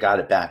 but I think I got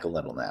it back a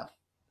little now.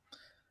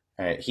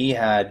 All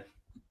right,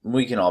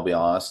 we can all be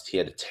honest, he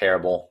had a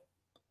terrible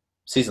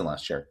season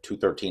last year.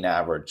 213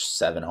 average,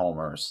 7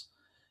 homers,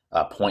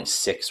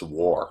 0.6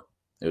 WAR.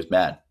 It was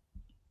bad.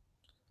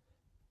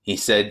 He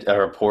said, a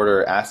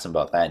reporter asked him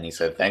about that, and he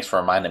said, thanks for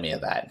reminding me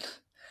of that.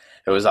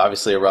 It was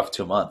obviously a rough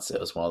 2 months.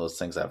 It was one of those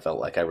things I felt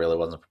like I really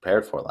wasn't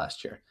prepared for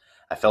last year.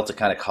 I felt it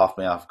kind of caught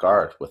me off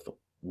guard with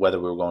whether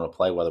we were going to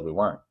play, whether we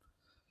weren't.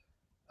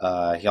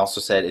 He also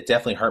said, it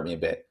definitely hurt me a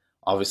bit.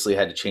 Obviously, I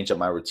had to change up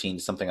my routine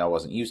to something I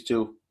wasn't used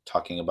to,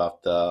 talking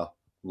about the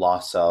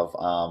loss of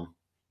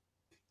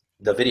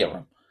the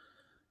video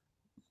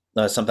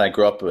room. Something I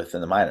grew up with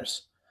in the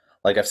minors.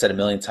 Like I've said a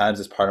million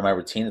times, as part of my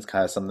routine, it's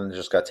kind of something that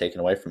just got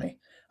taken away from me.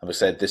 I'm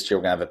excited this year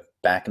we're going to have it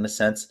back in a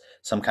sense,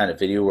 some kind of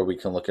video where we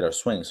can look at our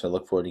swings. So I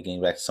look forward to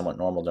getting back to somewhat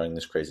normal during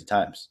these crazy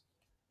times.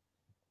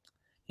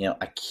 You know,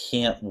 I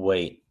can't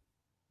wait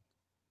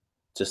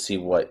to see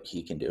what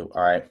he can do.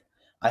 All right.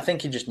 I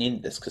think he just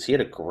needed this because he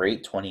had a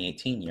great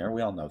 2018 year.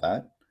 We all know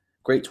that.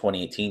 Great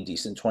 2018,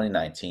 decent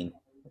 2019,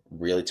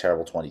 really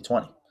terrible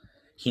 2020.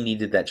 He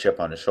needed that chip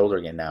on his shoulder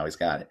again. Now he's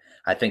got it.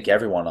 I think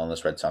everyone on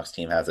this Red Sox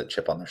team has that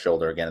chip on their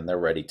shoulder again, and they're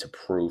ready to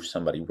prove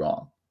somebody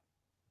wrong.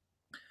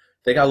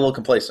 They got a little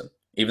complacent,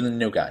 even the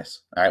new guys.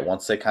 All right,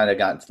 once they kind of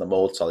got into the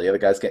mold, saw the other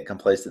guys get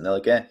complacent, and they're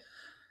like,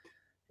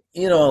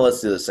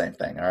 let's do the same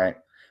thing, all right?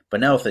 But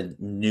now with a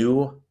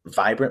new,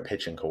 vibrant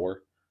pitching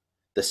core,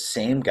 the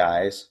same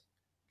guys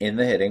in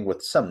the hitting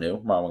with some new,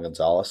 Marwin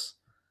Gonzalez,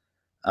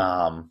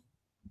 Hunter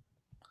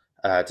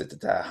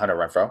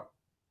Renfroe,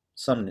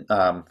 some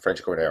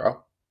French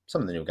Cordero,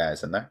 some of the new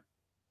guys in there.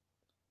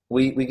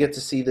 We get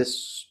to see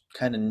this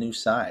kind of new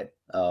side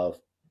of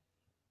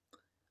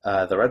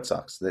the Red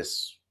Sox,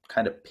 this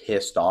kind of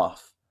pissed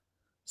off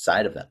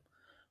side of them.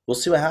 We'll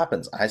see what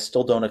happens. I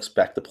still don't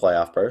expect the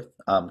playoff berth.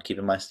 I'm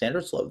keeping my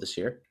standards low this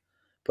year.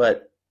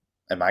 But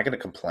am I going to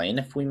complain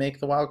if we make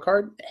the wild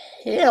card?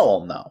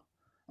 Hell no.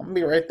 I'm going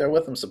to be right there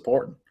with them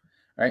supporting.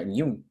 All right, and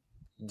you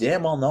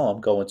damn well know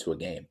I'm going to a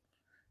game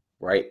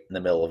right in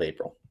the middle of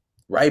April,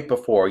 right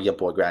before your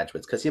boy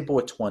graduates, because your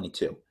boy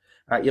 22. All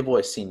right, your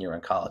boy's senior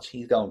in college.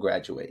 He's going to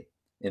graduate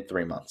in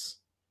 3 months.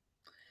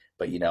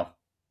 But, you know,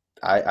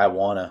 I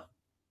want to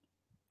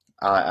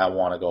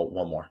go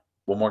one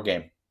more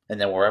game. And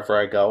then wherever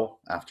I go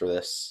after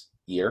this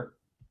year,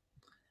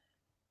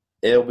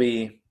 it'll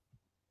be,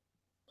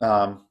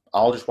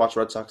 I'll just watch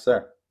Red Sox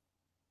there.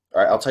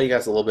 All right, I'll tell you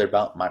guys a little bit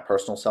about my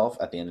personal self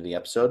at the end of the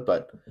episode,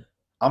 but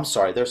I'm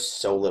sorry, there's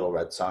so little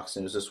Red Sox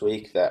news this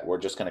week that we're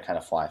just going to kind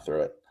of fly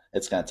through it.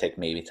 It's going to take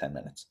maybe 10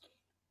 minutes.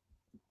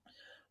 A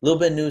little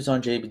bit of news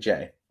on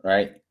JBJ,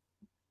 right?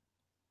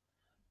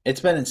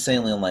 It's been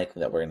insanely unlikely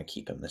that we're going to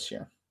keep him this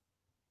year.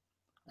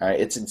 All right,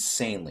 it's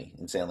insanely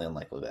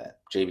unlikely that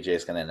JBJ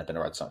is going to end up in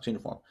a Red Sox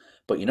uniform.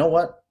 But you know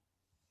what?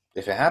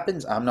 If it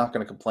happens, I'm not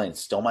going to complain.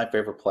 Still my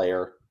favorite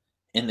player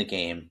in the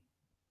game.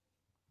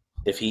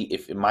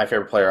 If my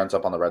favorite player ends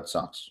up on the Red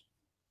Sox,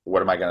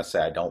 what am I going to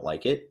say? I don't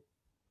like it.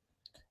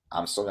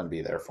 I'm still going to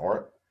be there for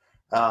it.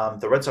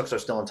 The Red Sox are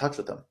still in touch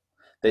with him.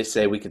 They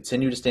say we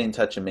continue to stay in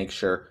touch and make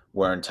sure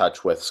we're in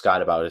touch with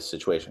Scott about his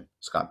situation,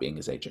 Scott being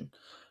his agent.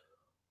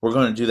 We're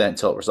going to do that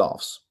until it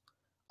resolves.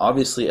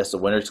 Obviously, as the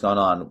winter's gone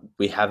on,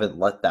 we haven't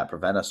let that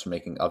prevent us from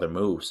making other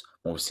moves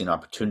when we've seen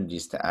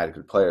opportunities to add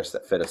good players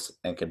that fit us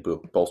and can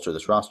bolster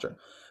this roster.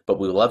 But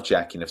we love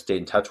Jackie and have stayed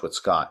in touch with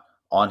Scott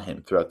on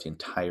him throughout the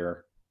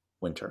entire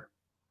winter.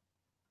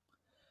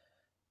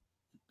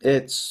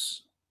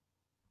 It's,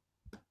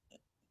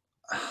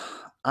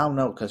 I don't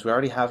know, because we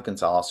already have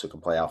Gonzalez who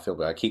can play outfield.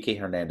 We got Kike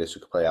Hernandez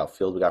who can play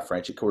outfield. We got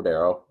Franchi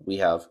Cordero. We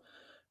have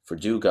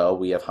Verdugo.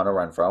 We have Hunter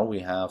Renfroe. We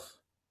have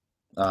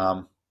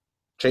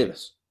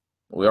Chavis.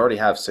 We already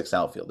have 6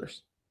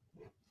 outfielders.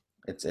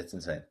 It's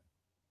insane.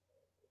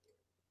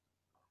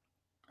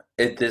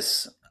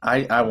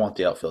 I want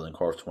the outfielding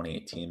core of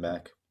 2018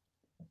 back.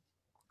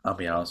 I'll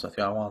be honest with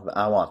you. I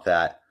want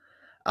that.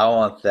 I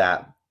want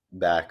that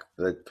back.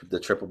 The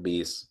triple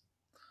Bs.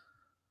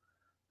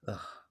 Ugh.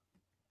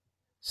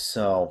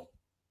 So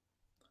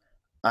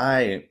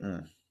let's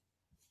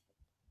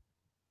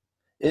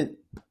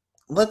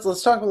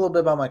talk a little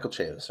bit about Michael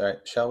Chavis, all right?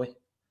 Shall we?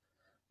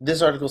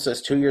 This article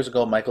says 2 years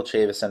ago, Michael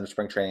Chavis entered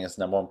spring training as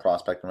the number 1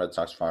 prospect in the Red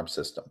Sox farm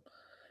system.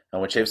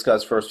 And when Chavis got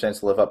his first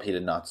chance to live up, he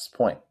did not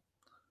disappoint.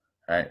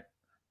 All right.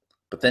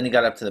 But then he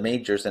got up to the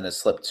majors and has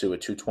slipped to a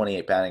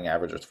 .228 batting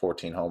average with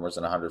 14 homers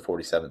and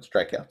 147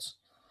 strikeouts.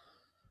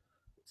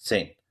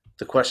 Insane.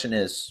 The question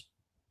is,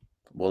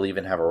 we'll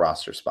even have a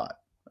roster spot.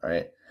 All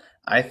right.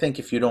 I think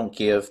if you don't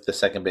give the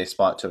second base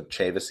spot to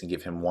Chavis and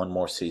give him one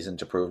more season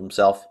to prove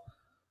himself,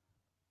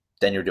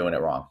 then you're doing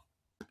it wrong.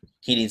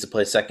 He needs to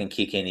play second.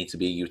 Kike needs to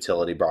be a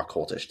utility Brock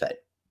Holtish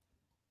type.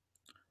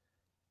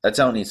 That's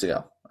how it needs to go.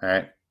 All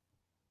right.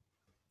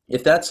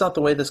 If that's not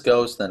the way this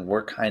goes, then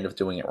we're kind of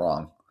doing it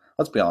wrong.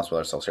 Let's be honest with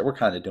ourselves here. We're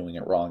kind of doing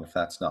it wrong if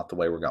that's not the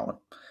way we're going.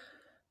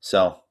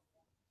 So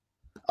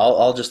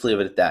I'll just leave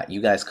it at that.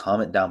 You guys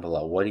comment down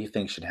below. What do you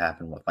think should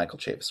happen with Michael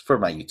Chavis? For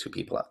my YouTube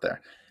people out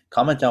there,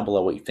 comment down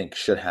below what you think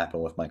should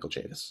happen with Michael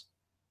Chavis.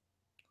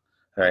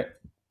 All right.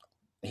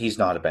 He's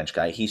not a bench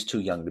guy. He's too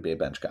young to be a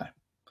bench guy.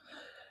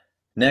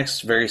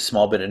 Next, very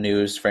small bit of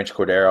news. Franchi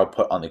Cordero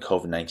put on the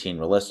COVID-19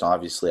 list.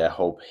 Obviously, I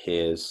hope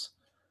he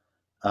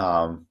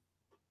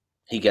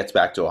gets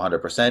back to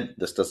 100%.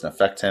 This doesn't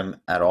affect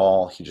him at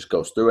all. He just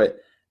goes through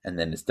it, and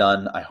then it's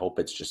done. I hope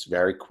it's just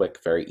very quick,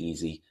 very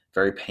easy,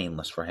 very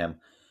painless for him.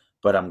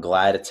 But I'm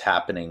glad it's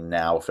happening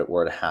now if it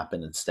were to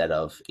happen instead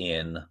of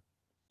in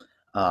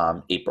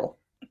April.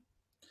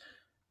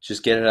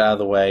 Just get it out of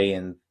the way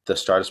in the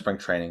start of spring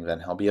training,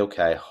 then he'll be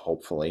okay,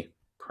 hopefully.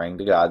 Praying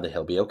to God that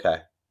he'll be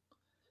okay.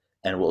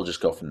 And we'll just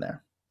go from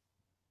there.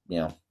 You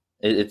know,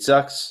 it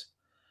sucks.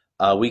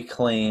 We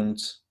claimed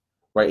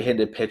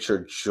right-handed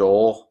pitcher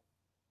Joel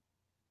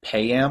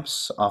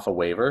Payamps off of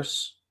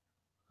waivers.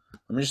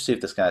 Let me just see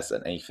if this guy's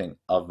done anything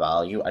of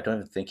value. I don't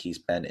even think he's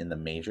been in the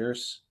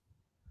majors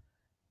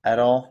at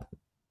all,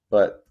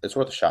 but it's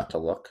worth a shot to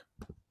look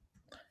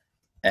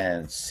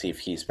and see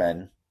if he's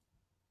been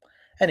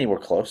anywhere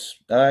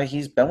close.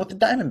 He's been with the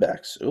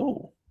Diamondbacks.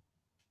 Ooh.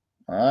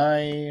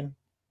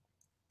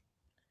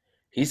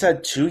 He's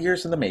had 2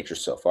 years in the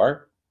majors so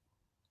far.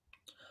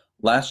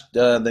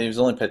 He's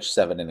only pitched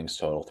 7 innings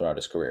total throughout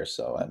his career.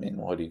 So, I mean,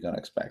 what are you going to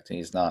expect?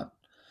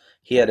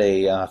 He had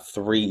a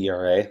 3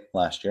 ERA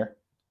last year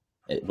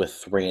with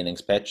 3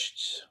 innings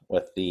pitched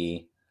with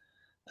the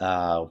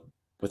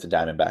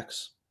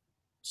Diamondbacks.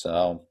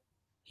 So,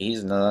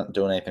 he's not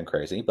doing anything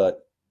crazy.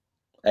 But,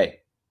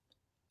 hey,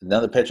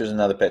 another pitcher's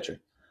another pitcher.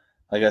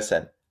 Like I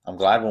said, I'm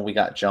glad when we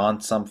got John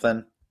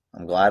something.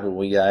 I'm glad when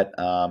we got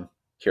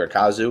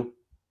Hirokazu.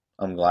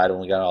 I'm glad when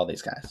we got all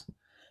these guys.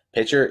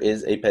 Pitcher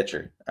is a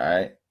pitcher, all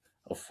right?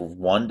 If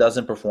one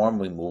doesn't perform,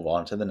 we move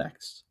on to the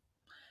next.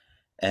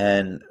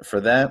 And for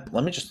that,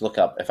 let me just look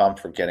up if I'm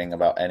forgetting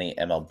about any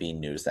MLB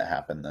news that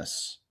happened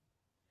this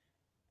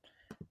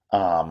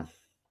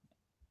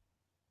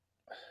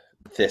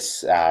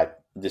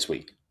this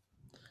week.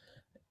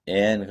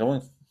 And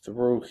going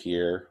through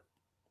here,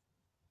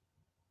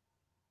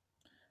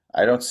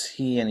 I don't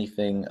see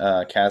anything.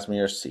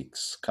 Kazmir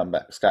seeks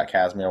comeback. Scott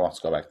Kazmir wants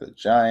to go back to the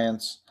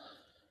Giants.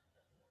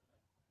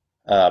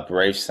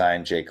 Braves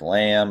signed Jake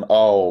Lamb.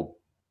 Oh,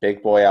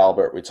 big boy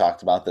Albert. We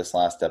talked about this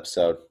last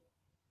episode.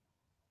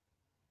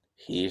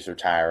 He's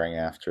retiring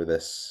after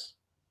this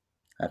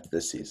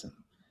season.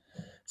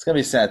 It's gonna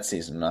be a sad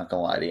season. I'm not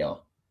gonna lie to you.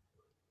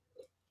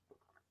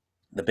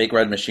 The Big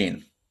Red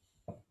Machine.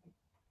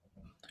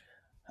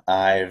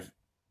 I've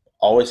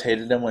always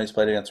hated him when he's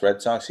played against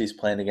Red Sox. He's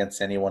playing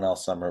against anyone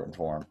else. I'm rooting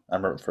for him.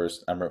 I'm rooting for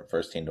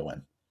his team to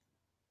win.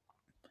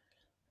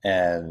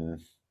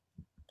 And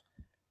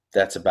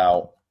that's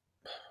about.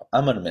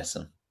 I'm gonna miss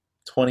him.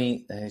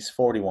 He's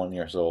 41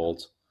 years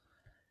old.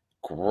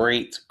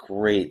 Great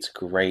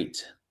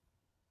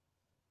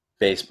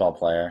baseball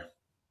player.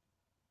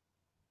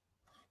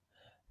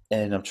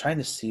 And I'm trying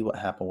to see what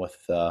happened with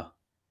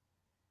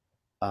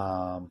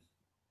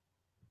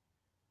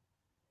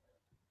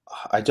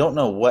I don't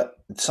know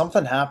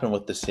something happened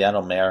with the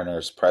Seattle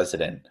Mariners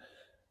president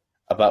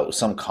about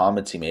some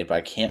comments he made, but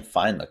I can't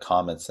find the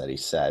comments that he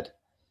said.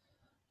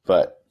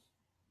 But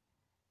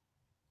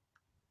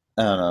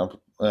I don't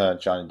know.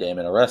 Johnny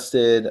Damon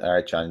arrested. All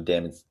right, Johnny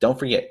Damon. Don't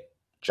forget,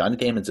 Johnny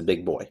Damon's a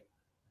big boy.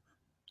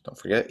 Don't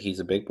forget, he's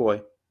a big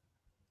boy.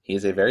 He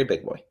is a very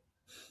big boy.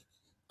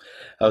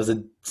 That was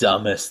the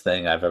dumbest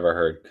thing I've ever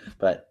heard,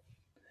 but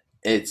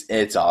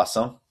it's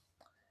awesome.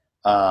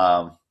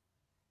 And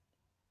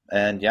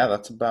yeah,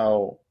 that's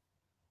about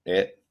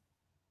it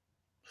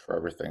for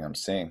everything I'm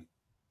seeing.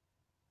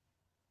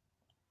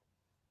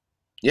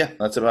 Yeah,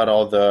 that's about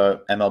all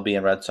the MLB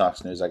and Red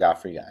Sox news I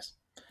got for you guys.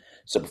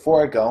 So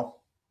before I go,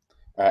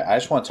 all right, I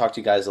just want to talk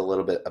to you guys a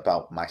little bit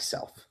about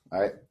myself.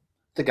 All right,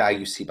 the guy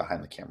you see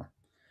behind the camera.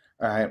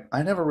 All right,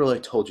 I never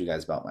really told you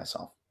guys about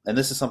myself. And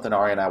this is something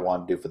Ari and I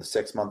wanted to do for the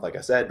 6th month, like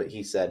I said, but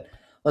he said,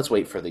 let's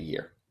wait for the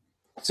year.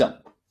 So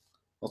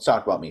let's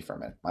talk about me for a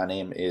minute. My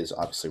name is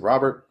obviously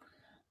Robert.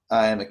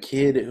 I am a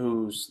kid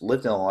who's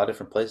lived in a lot of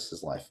different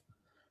places in life.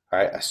 All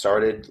right, I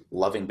started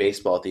loving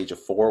baseball at the age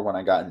of 4 when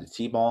I got into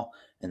t-ball,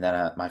 and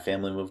then my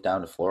family moved down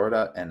to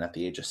Florida, and at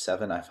the age of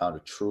 7, I found a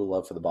true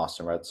love for the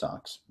Boston Red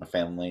Sox. My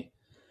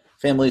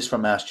family's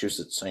from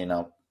Massachusetts,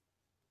 so,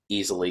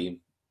 easily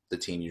the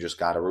team you just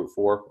got to root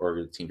for, or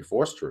the team you're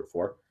forced to root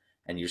for,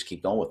 and you just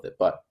keep going with it.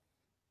 But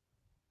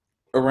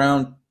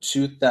around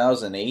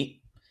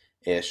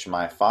 2008-ish,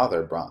 my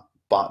father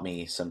bought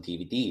me some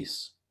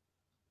DVDs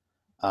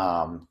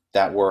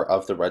that were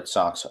of the Red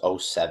Sox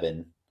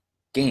 07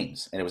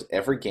 games. And it was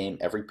every game,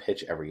 every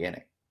pitch, every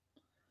inning.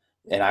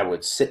 And I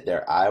would sit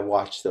there. I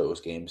watched those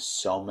games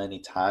so many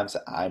times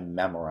that I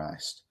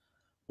memorized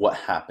what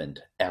happened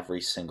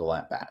every single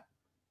at-bat.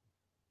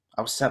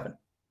 I was 7.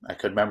 I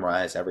could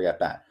memorize every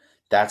at-bat.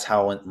 That's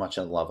how much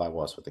in love I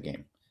was with the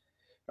game.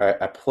 All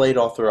right, I played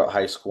all throughout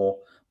high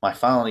school. My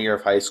final year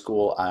of high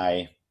school,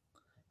 I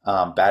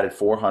batted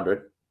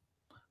 .400.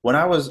 When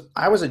I was a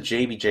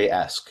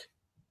JBJ-esque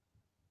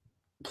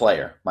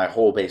player my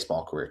whole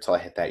baseball career till I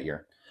hit that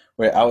year.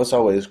 Where I was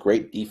always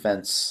great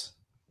defense,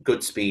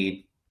 good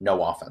speed,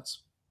 no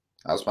offense.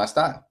 That was my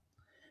style.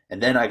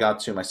 And then I got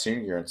to my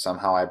senior year and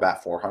somehow I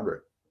bat .400.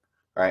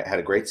 Right, had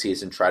a great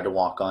season, tried to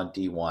walk on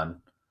D1,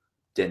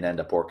 didn't end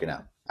up working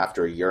out.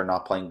 After a year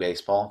not playing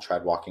baseball,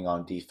 tried walking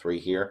on D3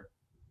 here.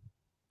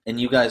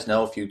 And you guys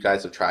know, if you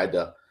guys have tried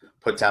to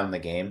put down the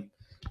game,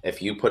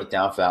 if you put it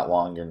down for that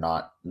long, you're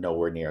not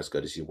nowhere near as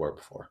good as you were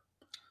before.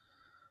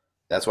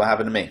 That's what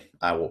happened to me.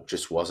 I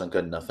just wasn't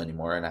good enough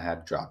anymore, and I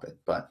had to drop it.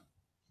 But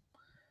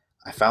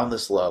I found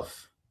this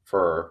love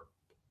for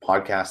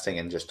podcasting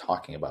and just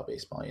talking about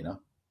baseball,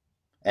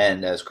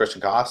 And as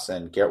Christian Koss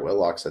and Garrett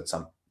Whitlock said,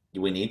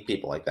 we need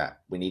people like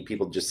that. We need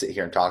people to just sit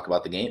here and talk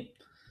about the game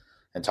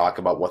and talk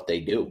about what they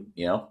do,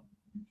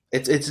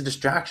 It's a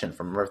distraction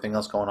from everything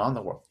else going on in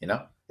the world,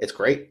 It's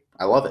great.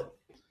 I love it.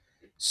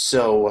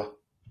 So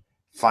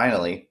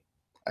finally,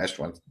 I just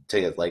want to tell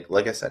you,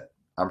 like I said,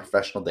 I'm a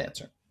professional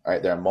dancer. All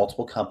right, there are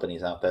multiple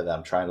companies out there that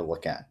I'm trying to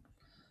look at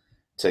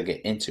to get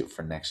into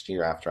for next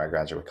year after I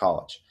graduate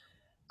college.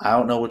 I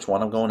don't know which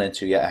one I'm going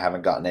into yet. I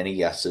haven't gotten any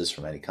yeses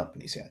from any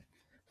companies yet.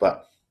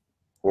 But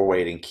we're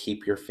waiting.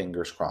 Keep your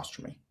fingers crossed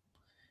for me.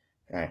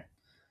 All right.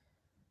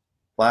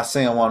 Last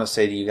thing I want to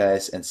say to you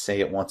guys, and say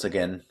it once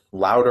again,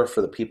 louder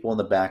for the people in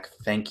the back.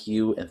 Thank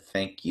you, and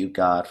thank you,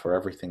 God, for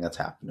everything that's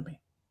happened to me.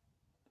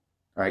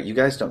 All right, you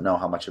guys don't know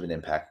how much of an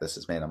impact this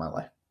has made on my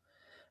life.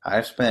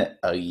 I've spent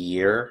a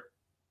year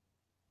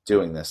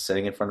doing this,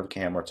 sitting in front of a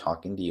camera,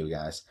 talking to you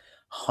guys,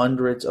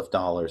 hundreds of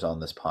dollars on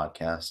this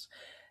podcast.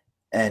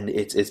 And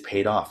it's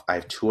paid off. I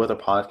have 2 other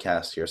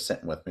podcasts here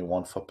sitting with me,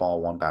 one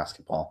football, one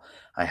basketball.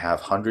 I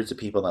have hundreds of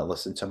people that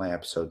listen to my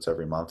episodes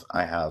every month.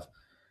 I have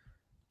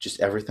just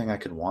everything I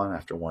could want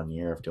after 1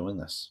 year of doing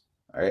this.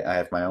 All right? I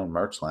have my own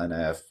merch line.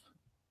 I have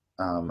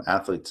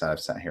athletes that I've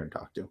sat here and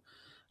talked to.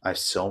 I have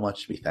so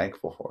much to be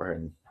thankful for,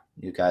 and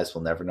you guys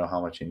will never know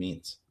how much it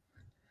means.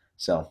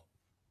 So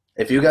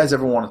if you guys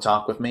ever want to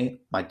talk with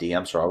me, my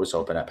DMs are always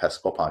open at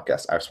Pesky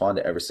Podcast. I respond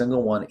to every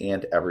single one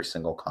and every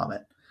single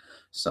comment.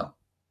 So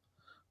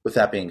with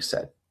that being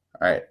said,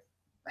 all right,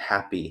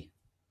 happy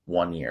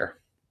 1 year.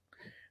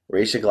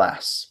 Raise your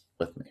glass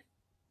with me.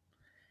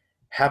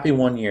 Happy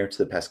 1 year to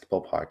the Pesky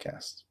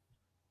Podcast.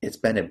 It's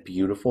been a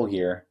beautiful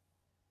year,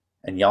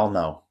 and y'all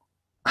know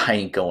I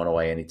ain't going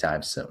away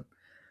anytime soon.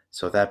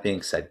 So with that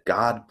being said,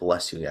 God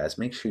bless you guys.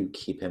 Make sure you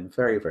keep him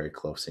very, very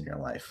close in your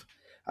life.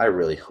 I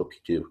really hope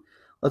you do.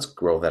 Let's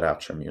grow that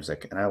outro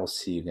music, and I will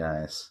see you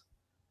guys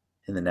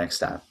in the next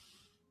time.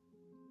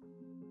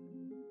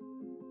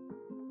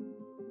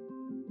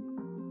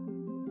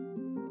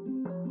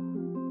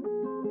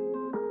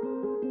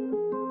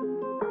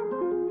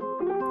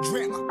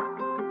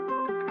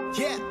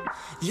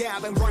 Yeah,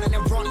 I've been running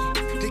and running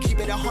to keep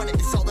it 100.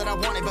 It's all that I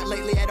wanted, but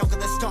lately I don't get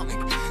the stomach.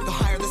 The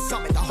higher the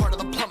summit, the harder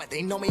the plummet.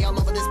 They know me all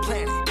over this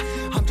planet.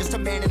 I'm just a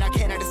man and I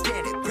can't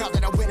understand it. Proud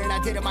that I win and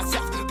I did it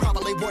myself.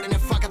 Probably wouldn't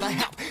if I got the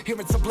help.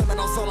 Hearing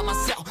subliminals all on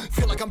myself.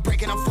 Feel like I'm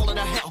breaking, I'm falling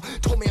to hell.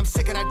 Told me I'm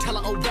sick and I tell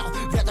her, oh well.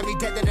 Rather be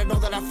dead than to know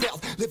that I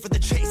failed. Live for the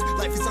chase,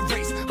 life is a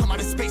race. I'm out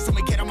of space, I'ma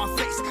get on my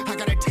face. I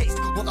got a taste,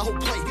 well the whole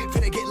plate.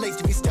 Finna get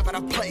laced if you step out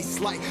of place.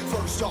 Like,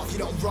 first off, you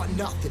don't run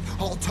nothing.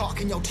 All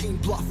talking, your team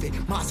bluffing.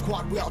 My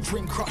squad, we all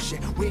dream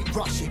crushing. We ain't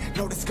rushing,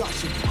 no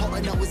discussion. All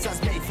I know is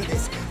us made for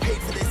this. Paid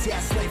for this, yeah,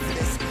 slave for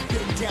this.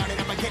 Been down and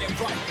I'ma get it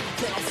right.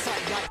 Get on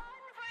sight like.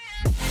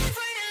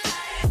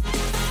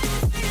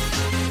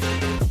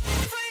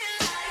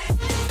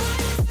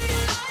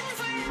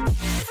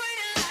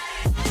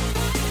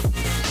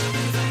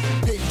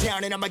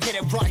 And I'ma get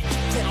it right,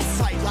 get on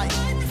sight like.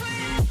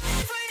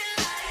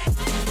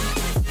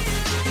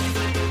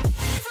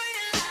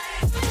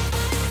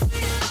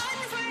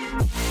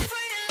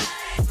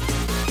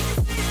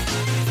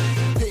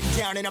 Been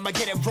down and I'ma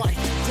get it right,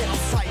 get on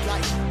sight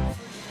like.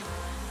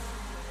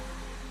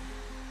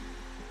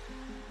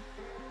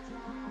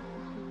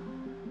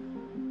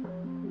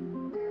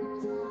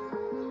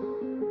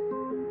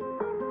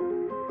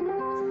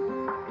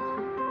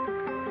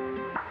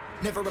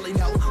 Never really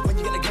know when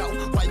you're gonna go.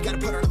 Why you gotta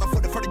put another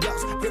foot in front of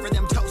yours? River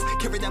them toes,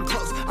 carry them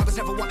close. I was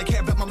never one to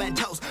care about my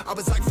mentos. I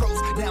was like froze,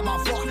 now I'm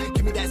on floor.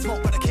 Give me that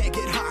smoke, but I can't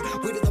get high.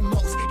 We do the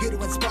most, here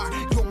to inspire.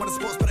 Doing what I'm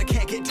supposed, but I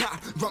can't get tired.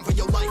 Run for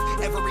your life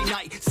every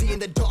night. See in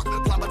the dark,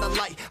 blind by the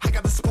light. I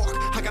got the spark,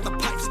 I got the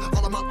pipes.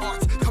 All of my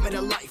arts coming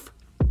to life.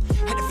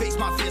 Had to face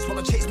my fears while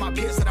I chased my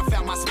peers, and I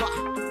found my spot.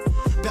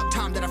 About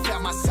time that I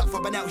found myself.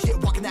 I've been out here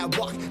walking that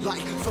walk.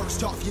 Like,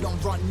 first off, you don't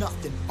run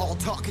nothing. All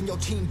talking, your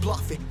team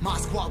bluffing. My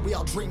squad, we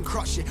all dream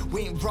crushing.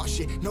 We ain't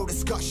rushing, no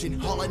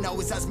discussion. All I know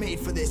is I was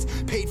made for this.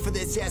 Paid for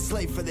this, yeah,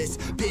 slave for this.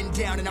 Been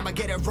down and I'ma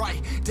get it right.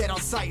 Dead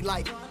on sight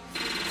like.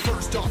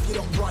 First off, you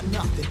don't run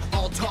nothing.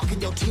 All talking,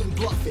 your team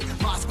bluffing.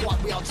 My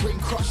squad, we all dream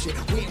crushing.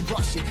 We ain't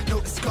rushing, no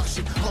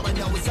discussion. All I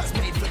know is I was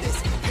made for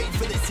this. Paid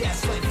for this, yeah,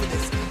 slave for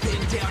this.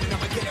 Been down and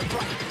I'ma get it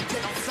right.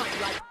 Dead on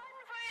sight like.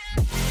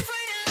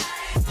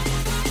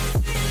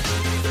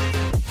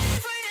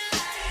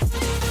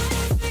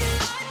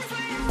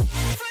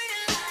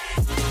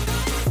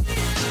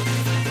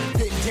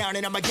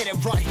 And I'ma get it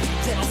right,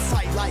 dead on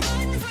sight like.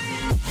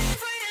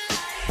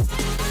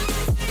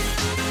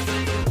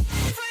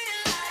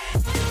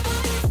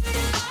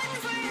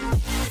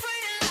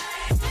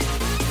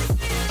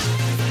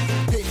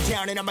 Been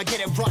down and I'ma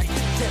get it right,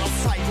 dead on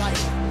sight like.